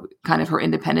 kind of her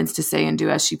independence to say and do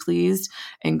as she pleased.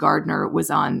 And Gardner was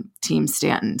on Team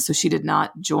Stanton. So she did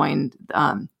not join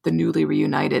the newly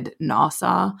reunited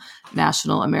NAWSA,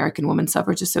 National American Women's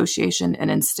Suffrage Association, and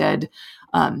instead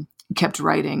kept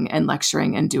writing and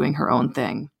lecturing and doing her own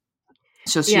thing.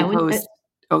 So she opposed...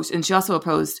 and she also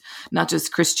opposed not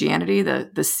just Christianity,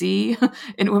 the C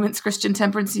in Women's Christian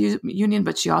Temperance Union,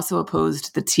 but she also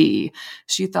opposed the T.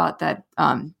 She thought that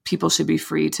people should be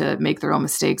free to make their own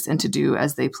mistakes and to do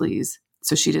as they please.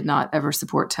 So she did not ever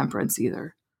support temperance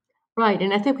either. Right,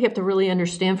 and I think we have to really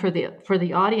understand for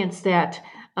the audience that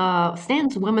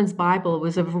Stanton's Women's Bible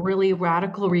was a really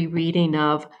radical rereading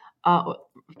of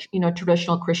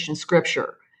traditional Christian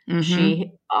scripture. Mm-hmm.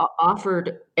 She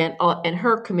offered, and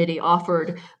her committee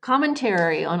offered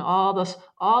commentary on all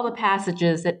the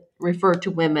passages that referred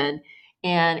to women,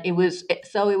 and it was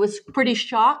pretty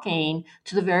shocking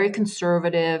to the very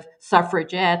conservative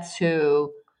suffragettes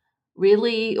who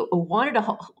really wanted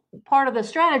a part of the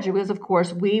strategy was, of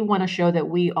course, we want to show that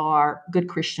we are good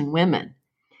Christian women.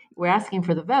 We're asking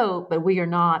for the vote, but we are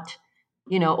not,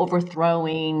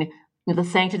 overthrowing the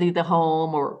sanctity of the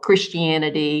home or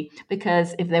Christianity,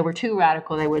 because if they were too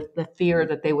radical, they would the fear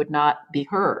that they would not be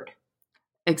heard.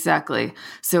 Exactly.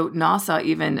 So Nassau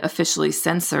even officially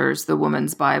censures the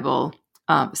Women's Bible,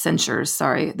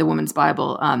 the Women's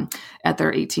Bible at their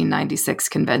 1896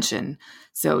 convention.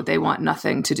 So they want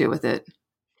nothing to do with it.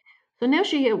 So now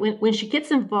when she gets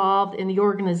involved in the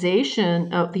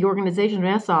organization of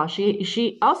Nassau,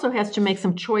 she also has to make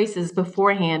some choices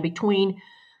beforehand between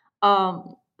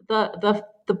the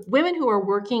women who are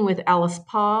working with Alice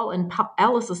Paul and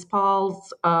Alice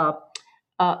Paul's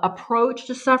approach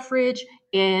to suffrage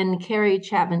and Carrie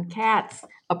Chapman Catt's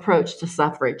approach to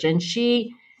suffrage. And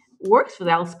she works with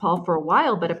Alice Paul for a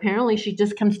while, but apparently she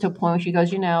just comes to a point where she goes,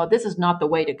 this is not the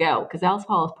way to go, because Alice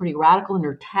Paul is pretty radical in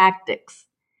her tactics.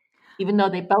 Even though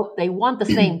they want the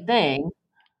same thing,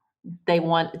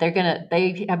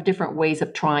 they have different ways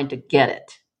of trying to get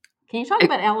it. Can you talk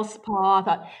about Alice Paul? I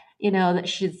thought, that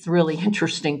she's a really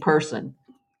interesting person.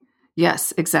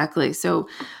 Yes, exactly. So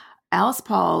Alice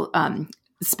Paul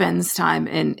spends time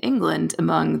in England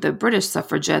among the British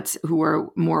suffragettes who are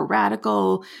more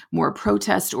radical, more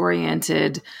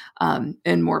protest-oriented,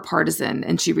 and more partisan.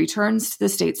 And she returns to the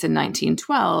States in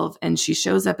 1912, and she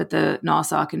shows up at the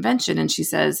Nassau Convention, and she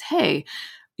says, hey,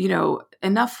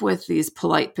 enough with these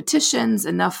polite petitions,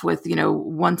 enough with,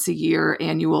 once a year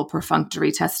annual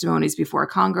perfunctory testimonies before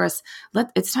Congress.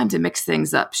 It's time to mix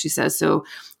things up, she says. So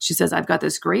she says, I've got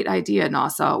this great idea,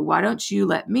 Nassau. Why don't you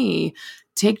let me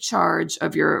take charge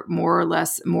of your more or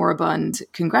less moribund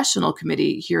congressional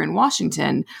committee here in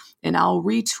Washington, and I'll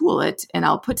retool it, and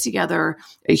I'll put together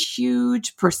a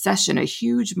huge procession, a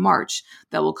huge march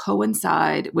that will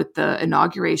coincide with the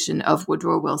inauguration of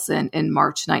Woodrow Wilson in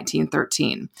March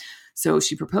 1913. So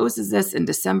she proposes this in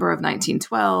December of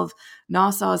 1912.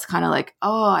 Nassau is kind of like,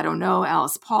 oh, I don't know,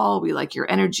 Alice Paul, we like your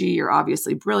energy. You're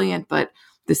obviously brilliant, but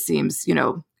this seems,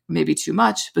 maybe too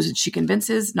much. But she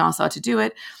convinces Nassau to do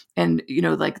it. And,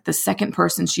 the second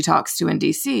person she talks to in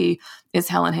DC is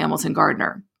Helen Hamilton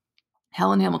Gardner.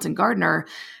 Helen Hamilton Gardner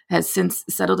has since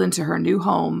settled into her new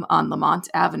home on Lamont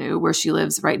Avenue, where she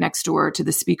lives right next door to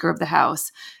the Speaker of the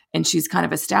House. And she's kind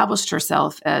of established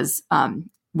herself as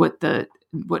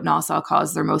what Nassau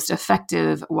calls their most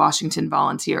effective Washington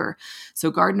volunteer.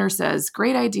 So Gardner says,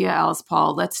 great idea, Alice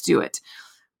Paul, let's do it.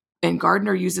 And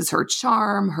Gardner uses her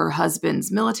charm, her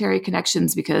husband's military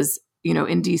connections, because,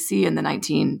 in DC in the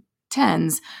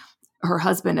 1910s, her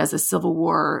husband, as a Civil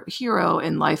War hero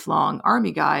and lifelong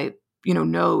Army guy,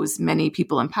 knows many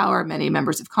people in power, many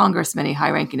members of Congress, many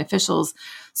high-ranking officials.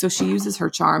 So she uses her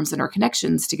charms and her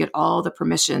connections to get all the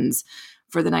permissions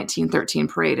for the 1913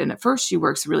 parade. And at first she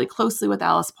works really closely with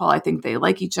Alice Paul. I think they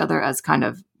like each other as kind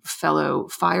of fellow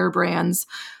firebrands.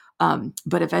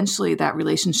 But eventually that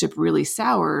relationship really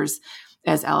sours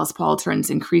as Alice Paul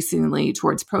turns increasingly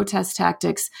towards protest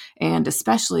tactics, and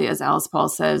especially as Alice Paul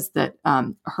says that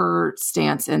her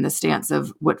stance and the stance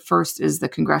of what first is the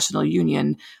Congressional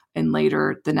Union and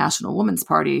later the National Woman's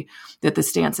Party, that the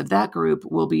stance of that group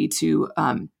will be to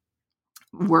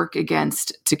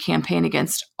campaign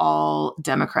against all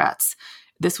Democrats.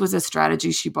 This was a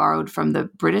strategy she borrowed from the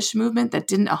British movement that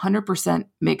didn't 100%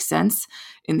 make sense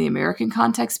in the American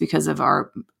context because of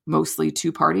our mostly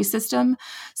two-party system.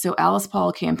 So Alice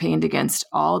Paul campaigned against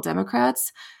all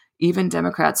Democrats, even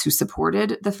Democrats who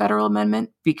supported the federal amendment,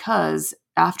 because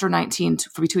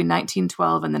between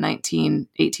 1912 and the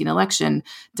 1918 election,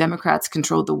 Democrats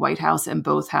controlled the White House and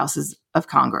both houses of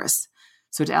Congress.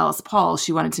 So to Alice Paul,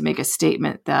 she wanted to make a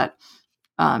statement that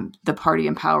the party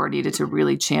in power needed to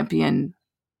really champion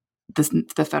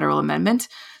the federal amendment.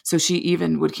 So she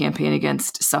even would campaign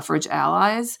against suffrage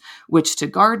allies, which to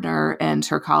Gardner and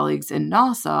her colleagues in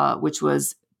Nassau, which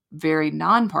was very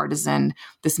nonpartisan,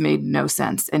 this made no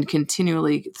sense and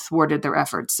continually thwarted their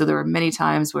efforts. So there were many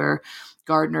times where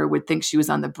Gardner would think she was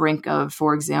on the brink of,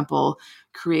 for example,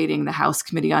 creating the House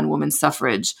Committee on Women's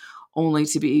Suffrage, only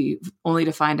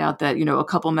to find out that, a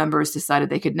couple members decided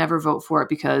they could never vote for it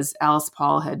because Alice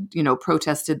Paul had,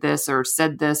 protested this or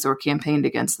said this or campaigned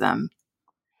against them.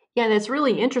 Yeah, and it's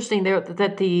really interesting there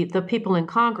that the people in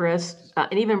Congress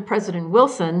and even President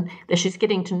Wilson that she's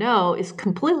getting to know is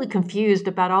completely confused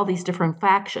about all these different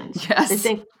factions. Yes. They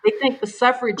think the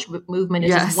suffrage movement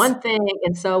is just Yes. one thing,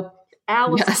 and so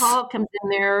Alice Yes. Paul comes in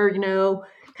there,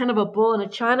 kind of a bull in a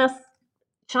china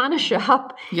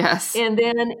shop, Yes. and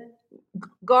then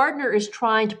Gardner is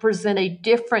trying to present a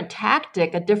different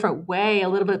tactic, a different way, a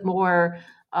little bit more,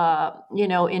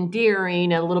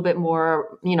 endearing, a little bit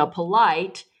more,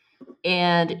 polite.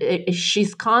 And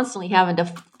she's constantly having to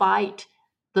fight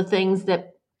the things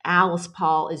that Alice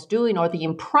Paul is doing, or the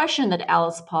impression that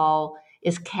Alice Paul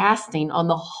is casting on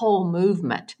the whole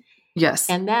movement. Yes.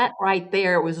 And that right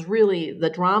there was really the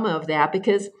drama of that,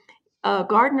 because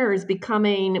Gardner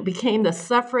became the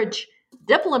suffrage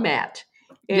diplomat.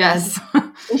 Yes.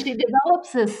 And she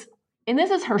develops this, and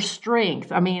this is her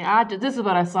strength. I mean, this is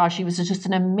what I saw. She was just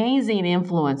an amazing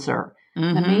influencer,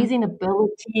 an amazing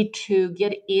ability to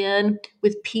get in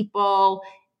with people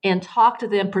and talk to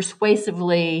them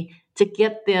persuasively to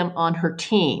get them on her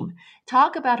team.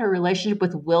 Talk about her relationship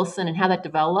with Wilson and how that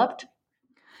developed,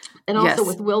 and also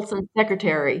with Wilson's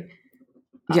secretary.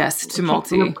 Yes,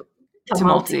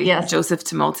 Tumulty, yes. Joseph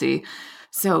Tumulty.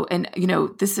 So, and,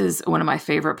 this is one of my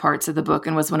favorite parts of the book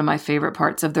and was one of my favorite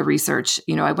parts of the research.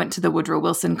 I went to the Woodrow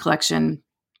Wilson collection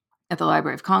at the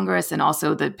Library of Congress and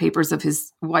also the papers of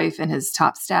his wife and his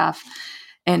top staff.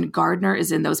 And Gardner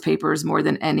is in those papers more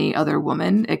than any other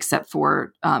woman except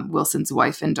for Wilson's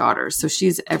wife and daughters. So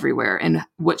she's everywhere. And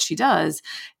what she does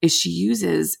is she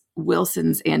uses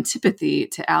Wilson's antipathy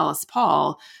to Alice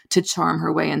Paul to charm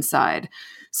her way inside.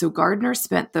 So Gardner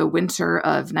spent the winter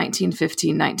of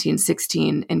 1915,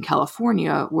 1916 in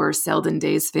California, where Selden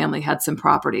Day's family had some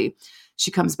property.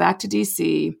 She comes back to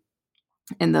D.C.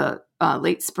 in the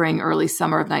late spring, early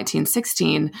summer of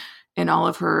 1916, and all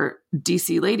of her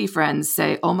D.C. lady friends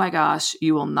say, "Oh my gosh,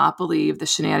 you will not believe the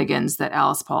shenanigans that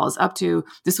Alice Paul is up to."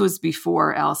 This was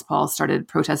before Alice Paul started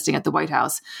protesting at the White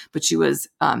House, but she was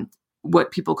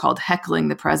what people called heckling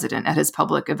the president at his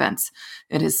public events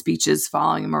and his speeches,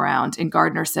 following him around. And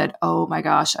Gardner said, "Oh my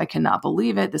gosh, I cannot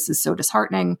believe it. This is so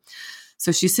disheartening."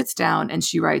 So she sits down and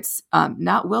she writes,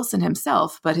 not Wilson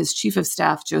himself, but his chief of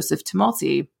staff, Joseph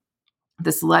Tumulty,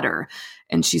 this letter.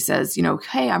 And she says,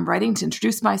 "Hey, I'm writing to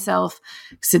introduce myself.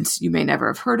 Since you may never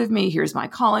have heard of me, here's my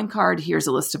calling card. Here's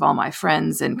a list of all my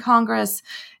friends in Congress.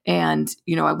 And,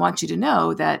 I want you to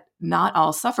know that not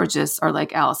all suffragists are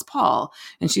like Alice Paul."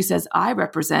 And she says, "I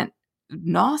represent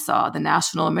NAWSA, the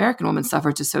National American Women's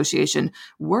Suffrage Association.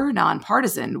 We're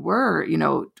nonpartisan. We're,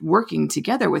 working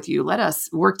together with you. Let us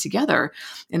work together."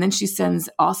 And then she sends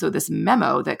also this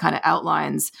memo that kind of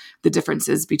outlines the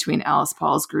differences between Alice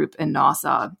Paul's group and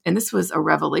NAWSA. And this was a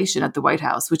revelation at the White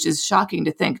House, which is shocking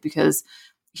to think, because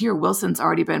here Wilson's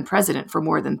already been president for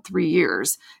more than 3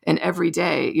 years. And every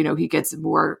day, he gets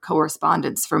more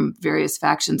correspondence from various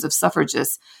factions of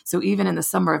suffragists. So even in the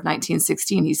summer of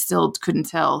 1916, he still couldn't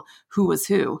tell who was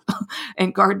who.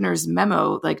 And Gardner's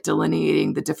memo,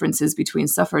 delineating the differences between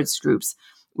suffrage groups,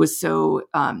 was so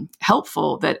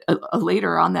helpful that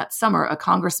later on that summer, a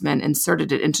congressman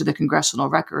inserted it into the congressional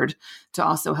record to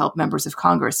also help members of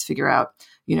Congress figure out,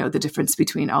 the difference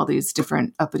between all these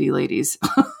different uppity ladies.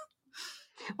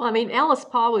 Well, I mean, Alice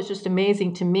Paul was just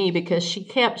amazing to me because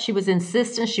she was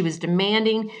insistent, she was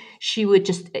demanding, she would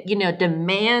just,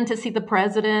 demand to see the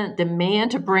president,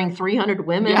 demand to bring 300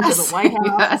 women to the White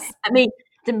House. Yes. I mean,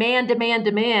 demand.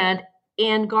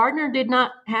 And Gardner did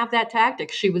not have that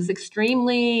tactic. She was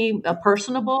extremely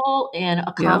personable and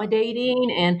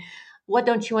accommodating. And what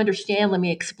don't you understand? Let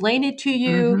me explain it to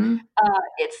you. Mm-hmm.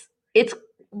 It's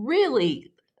really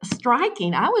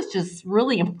striking. I was just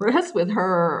really impressed with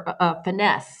her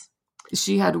finesse.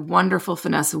 She had wonderful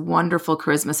finesse, wonderful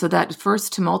charisma. So that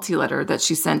first Tumulty letter that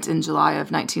she sent in July of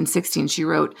 1916, she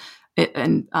wrote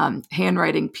in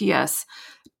handwriting, "P.S.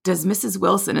 Does Mrs.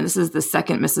 Wilson," and this is the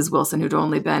second Mrs. Wilson who'd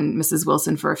only been Mrs.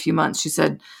 Wilson for a few months, she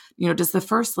said, "Does the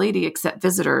First Lady accept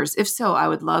visitors? If so, I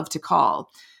would love to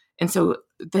call." And so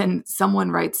then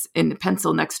someone writes in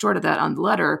pencil next door to that on the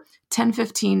letter,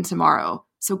 10:15 tomorrow.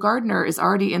 So Gardner is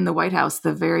already in the White House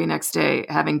the very next day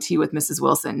having tea with Mrs.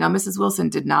 Wilson. Now, Mrs. Wilson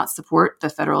did not support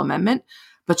the federal amendment,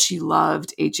 but she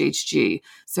loved HHG.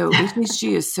 So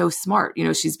HHG is so smart.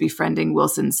 She's befriending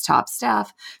Wilson's top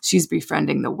staff. She's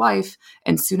befriending the wife.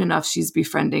 And soon enough, she's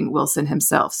befriending Wilson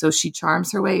himself. So she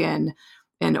charms her way in.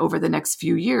 And over the next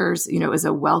few years, is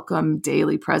a welcome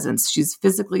daily presence. She's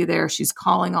physically there. She's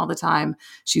calling all the time.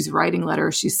 She's writing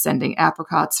letters. She's sending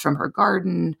apricots from her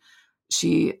garden.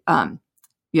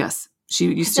 Yes.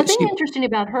 The thing interesting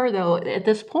about her, though, at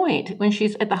this point, when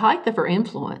she's at the height of her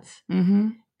influence,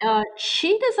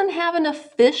 she doesn't have an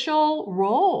official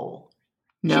role.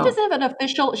 She No. doesn't have an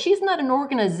official, she's not an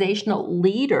organizational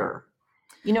leader,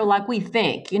 like we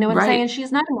think. You know what I'm saying? Right.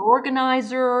 She's not an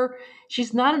organizer.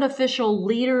 She's not an official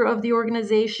leader of the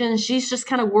organization. She's just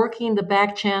kind of working the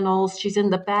back channels. She's in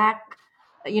the back,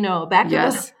 back of the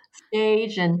Yes.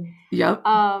 stage. And Yep.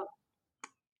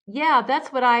 yeah,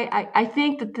 that's what I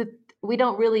think that we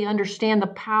don't really understand the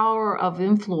power of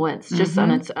influence just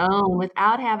on its own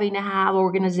without having to have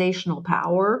organizational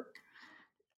power.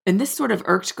 And this sort of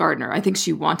irked Gardner. I think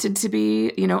she wanted to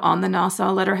be, on the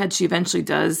Nassau letterhead. She eventually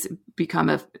does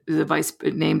become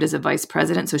named as a vice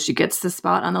president, so she gets the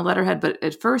spot on the letterhead. But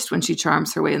at first, when she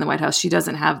charms her way in the White House, she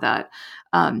doesn't have that.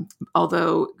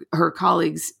 Although her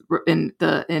colleagues in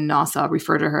Nassau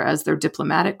refer to her as their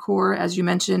diplomatic corps, as you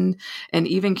mentioned, and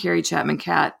even Carrie Chapman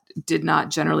Catt did not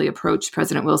generally approach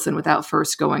President Wilson without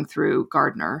first going through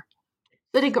Gardner.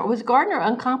 Was Gardner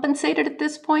uncompensated at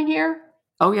this point here?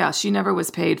 Oh, yeah. She never was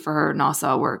paid for her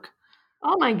Nassau work.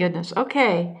 Oh, my goodness.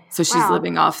 Okay. So she's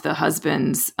living off the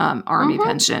husband's army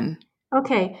pension.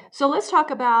 Okay. So let's talk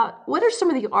about what are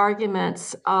some of the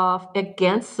arguments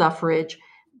against suffrage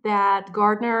that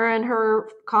Gardner and her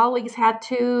colleagues had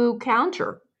to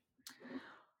counter?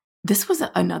 This was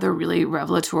another really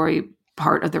revelatory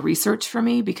part of the research for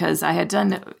me because I had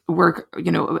done work,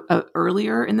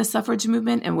 earlier in the suffrage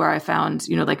movement and where I found,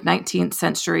 like 19th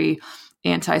century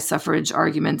anti-suffrage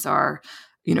arguments are,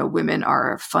 women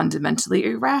are fundamentally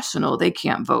irrational. They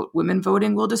can't vote. Women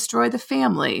voting will destroy the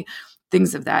family,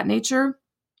 things of that nature.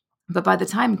 But by the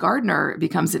time Gardner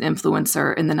becomes an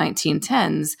influencer in the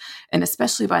 1910s, and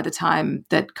especially by the time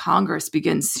that Congress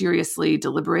begins seriously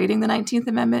deliberating the 19th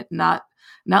Amendment, not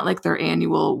like their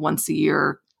annual once a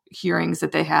year hearings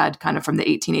that they had kind of from the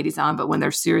 1880s on, but when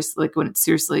it's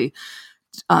seriously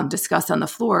discussed on the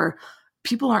floor,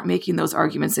 people aren't making those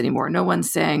arguments anymore. No one's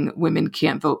saying women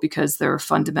can't vote because they're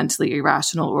fundamentally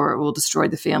irrational or it will destroy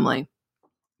the family.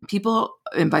 People,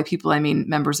 and by people I mean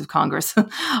members of Congress,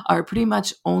 are pretty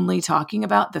much only talking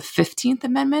about the 15th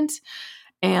Amendment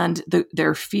and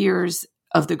their fears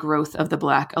of the growth of the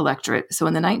Black electorate. So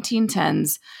in the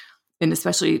 1910s, and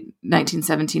especially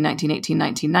 1917, 1918,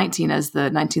 1919, as the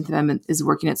 19th Amendment is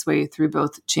working its way through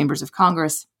both chambers of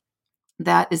Congress,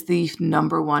 that is the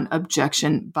number one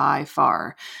objection by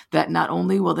far, that not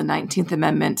only will the 19th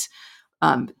Amendment,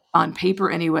 on paper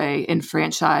anyway,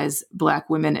 enfranchise Black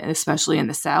women, especially in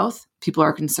the South. People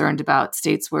are concerned about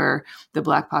states where the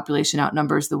Black population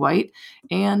outnumbers the white,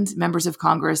 and members of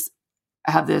Congress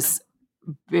have this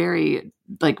very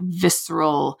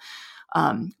visceral,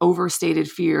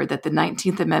 overstated fear that the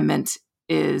 19th Amendment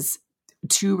is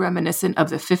too reminiscent of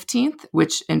the 15th,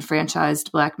 which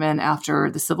enfranchised Black men after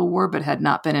the Civil War, but had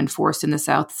not been enforced in the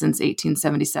South since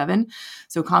 1877.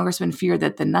 So congressmen fear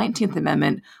that the 19th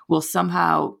Amendment will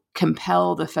somehow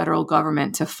compel the federal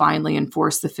government to finally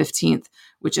enforce the 15th,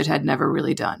 which it had never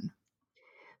really done.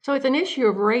 So it's an issue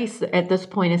of race at this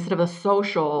point instead of a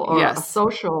social or a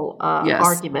social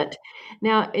argument.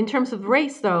 Now, in terms of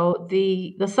race, though,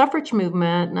 the suffrage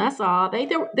movement, Nassau, they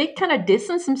kind of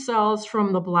distanced themselves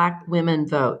from the Black women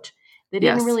vote. They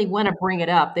didn't really want to bring it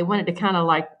up. They wanted to kind of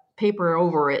paper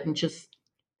over it and just,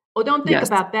 don't think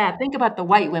about that. Think about the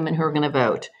white women who are going to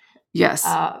vote. Yes.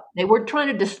 They were trying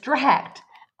to distract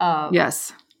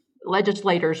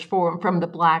legislators from the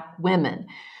Black women.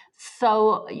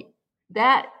 So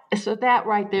that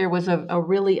right there was a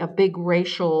really big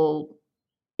racial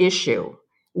issue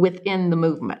within the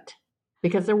movement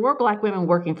because there were Black women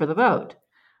working for the vote.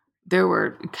 There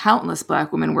were countless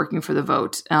Black women working for the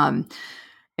vote.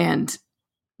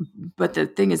 But the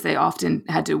thing is, they often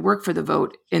had to work for the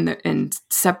vote in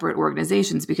separate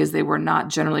organizations because they were not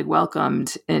generally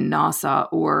welcomed in Nassau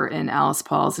or in Alice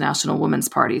Paul's National Women's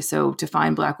Party. So to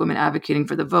find Black women advocating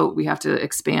for the vote, we have to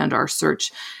expand our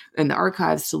search in the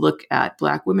archives to look at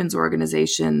Black women's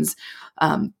organizations,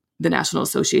 the National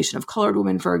Association of Colored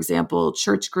Women, for example,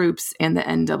 church groups, and the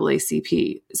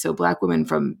NAACP. So Black women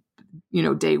from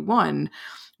day one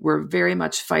were very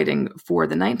much fighting for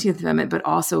the 19th Amendment, but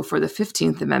also for the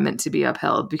 15th Amendment to be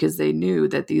upheld because they knew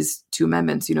that these two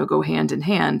amendments, go hand in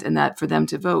hand and that for them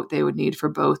to vote, they would need for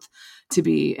both to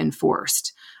be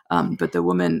enforced. But the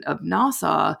women of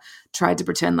Nassau tried to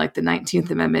pretend like the 19th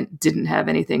Amendment didn't have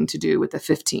anything to do with the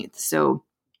 15th. So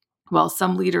while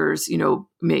some leaders,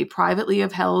 may privately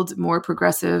have held more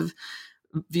progressive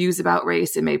views about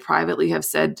race and may privately have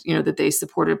said, that they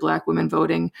supported Black women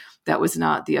voting, that was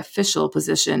not the official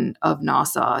position of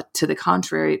Nassau. To the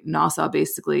contrary, Nassau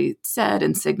basically said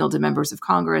and signaled to members of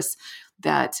Congress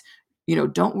that,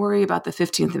 don't worry about the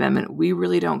 15th Amendment. We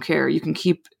really don't care. You can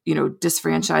keep,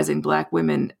 disfranchising Black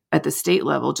women at the state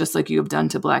level, just like you have done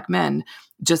to Black men,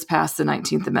 just passed the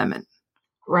 19th Amendment.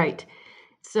 Right.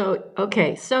 So,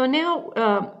 okay. So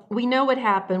now we know what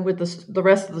happened with the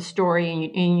rest of the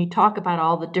story, and you talk about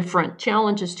all the different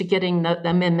challenges to getting the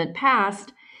amendment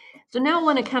passed. So now I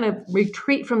want to kind of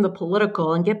retreat from the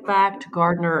political and get back to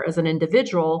Gardner as an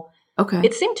individual. Okay.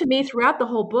 It seemed to me throughout the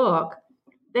whole book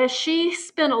that she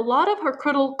spent a lot of her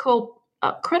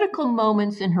critical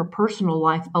moments in her personal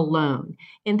life alone,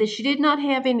 and that she did not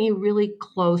have any really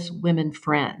close women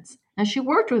friends. Now, she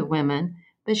worked with women,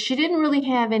 but she didn't really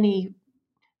have any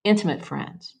intimate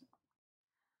friends.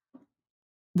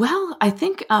 Well, I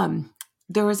think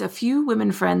there was a few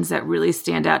women friends that really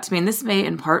stand out to me, and this may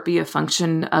in part be a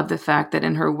function of the fact that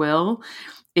in her will,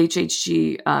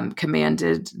 HHG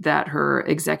commanded that her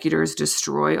executors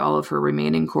destroy all of her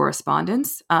remaining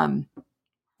correspondence.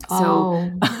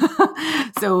 So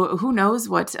who knows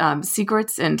what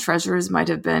secrets and treasures might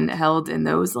have been held in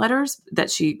those letters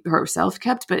that she herself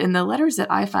kept. But in the letters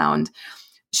that I found,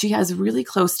 she has really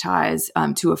close ties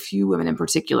to a few women in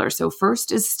particular. So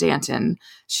first is Stanton.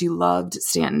 She loved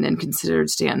Stanton and considered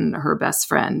Stanton her best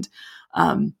friend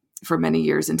for many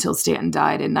years until Stanton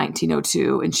died in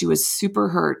 1902. And she was super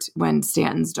hurt when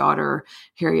Stanton's daughter,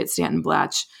 Harriet Stanton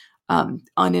Blatch,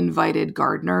 uninvited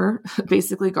Gardner.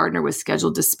 Basically, Gardner was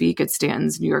scheduled to speak at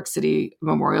Stanton's New York City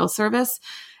memorial service,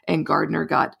 and Gardner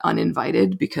got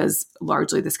uninvited because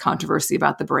largely this controversy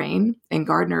about the brain. And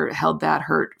Gardner held that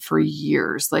hurt for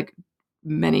years, like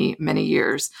many, many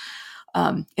years.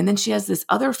 And then she has this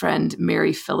other friend,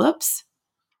 Mary Phillips,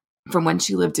 from when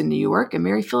she lived in New York. And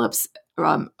Mary Phillips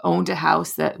owned a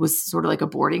house that was sort of like a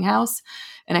boarding house.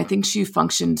 And I think she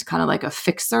functioned kind of like a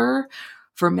fixer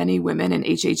for many women in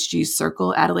HHG's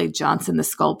circle. Adelaide Johnson, the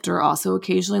sculptor, also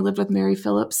occasionally lived with Mary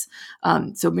Phillips.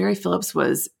 So Mary Phillips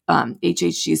was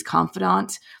HHG's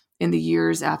confidant in the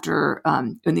years after,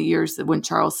 in the years when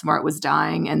Charles Smart was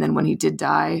dying. And then when he did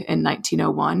die in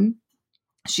 1901,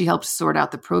 she helped sort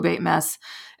out the probate mess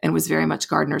and was very much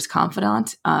Gardner's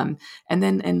confidant. And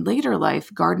then in later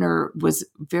life, Gardner was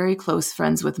very close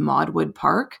friends with Maud Wood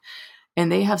Park. And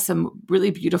they have some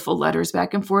really beautiful letters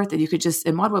back and forth that you could just,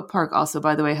 and Maud Wood Park also,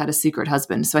 by the way, had a secret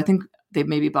husband. So I think they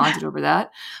maybe bonded over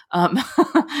that.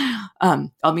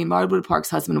 I mean, Maud Wood Park's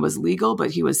husband was legal,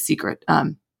 but he was secret.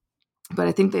 But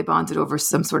I think they bonded over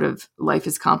some sort of life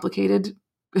is complicated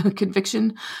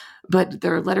conviction. But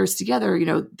their letters together, you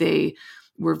know, they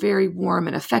were very warm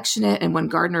and affectionate. And when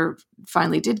Gardner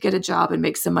finally did get a job and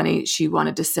make some money, she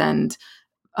wanted to send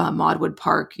Maud Wood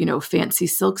Park, you know, fancy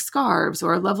silk scarves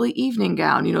or a lovely evening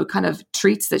gown, you know, kind of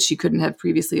treats that she couldn't have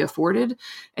previously afforded.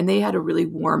 And they had a really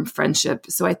warm friendship.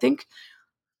 So I think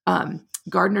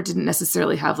Gardner didn't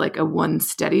necessarily have like a one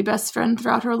steady best friend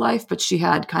throughout her life, but she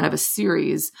had kind of a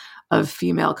series of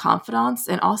female confidants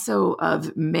and also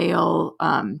of male,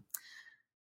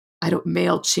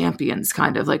 male champions,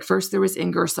 kind of like first there was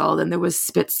Ingersoll, then there was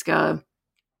Spitzka,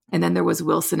 and then there was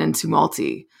Wilson and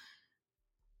Tumulty,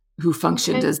 who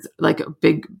functioned as like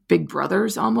big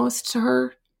brothers almost to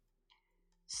her.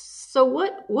 So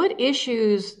what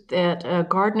issues that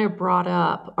Gardner brought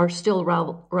up are still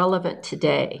relevant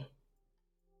today?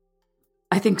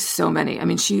 I think so many. I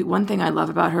mean, one thing I love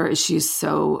about her is she's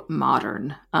so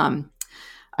modern.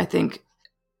 I think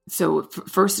so.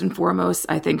 First and foremost,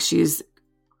 I think she's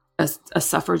a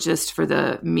suffragist for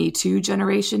the Me Too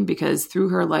generation, because through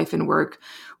her life and work,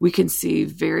 we can see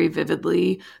very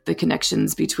vividly the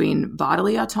connections between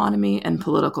bodily autonomy and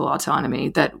political autonomy,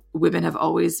 that women have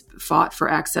always fought for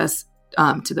access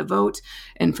to the vote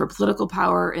and for political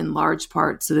power in large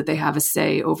part so that they have a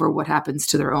say over what happens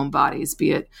to their own bodies,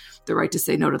 be it the right to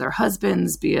say no to their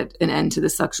husbands, be it an end to the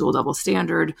sexual double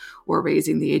standard or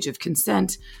raising the age of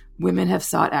consent. Women have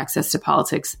sought access to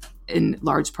politics in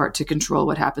large part to control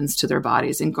what happens to their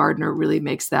bodies. And Gardner really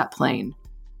makes that plain.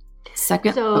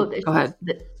 Second, go ahead.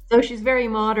 So she's very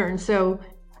modern. So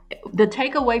the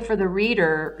takeaway for the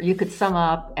reader, you could sum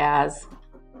up as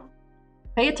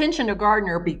pay attention to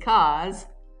Gardner because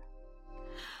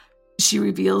she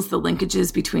reveals the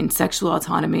linkages between sexual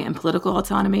autonomy and political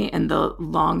autonomy and the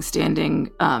long-standing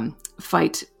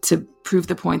fight to prove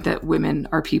the point that women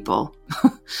are people.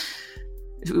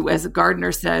 As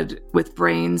Gardner said, with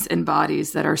brains and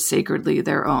bodies that are sacredly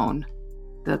their own.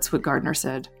 That's what Gardner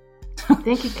said.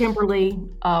 Thank you, Kimberly,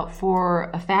 for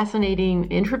a fascinating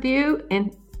interview.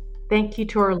 And thank you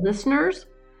to our listeners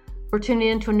for tuning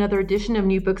in to another edition of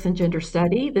New Books in Gender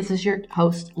Study. This is your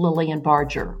host, Lillian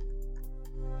Barger.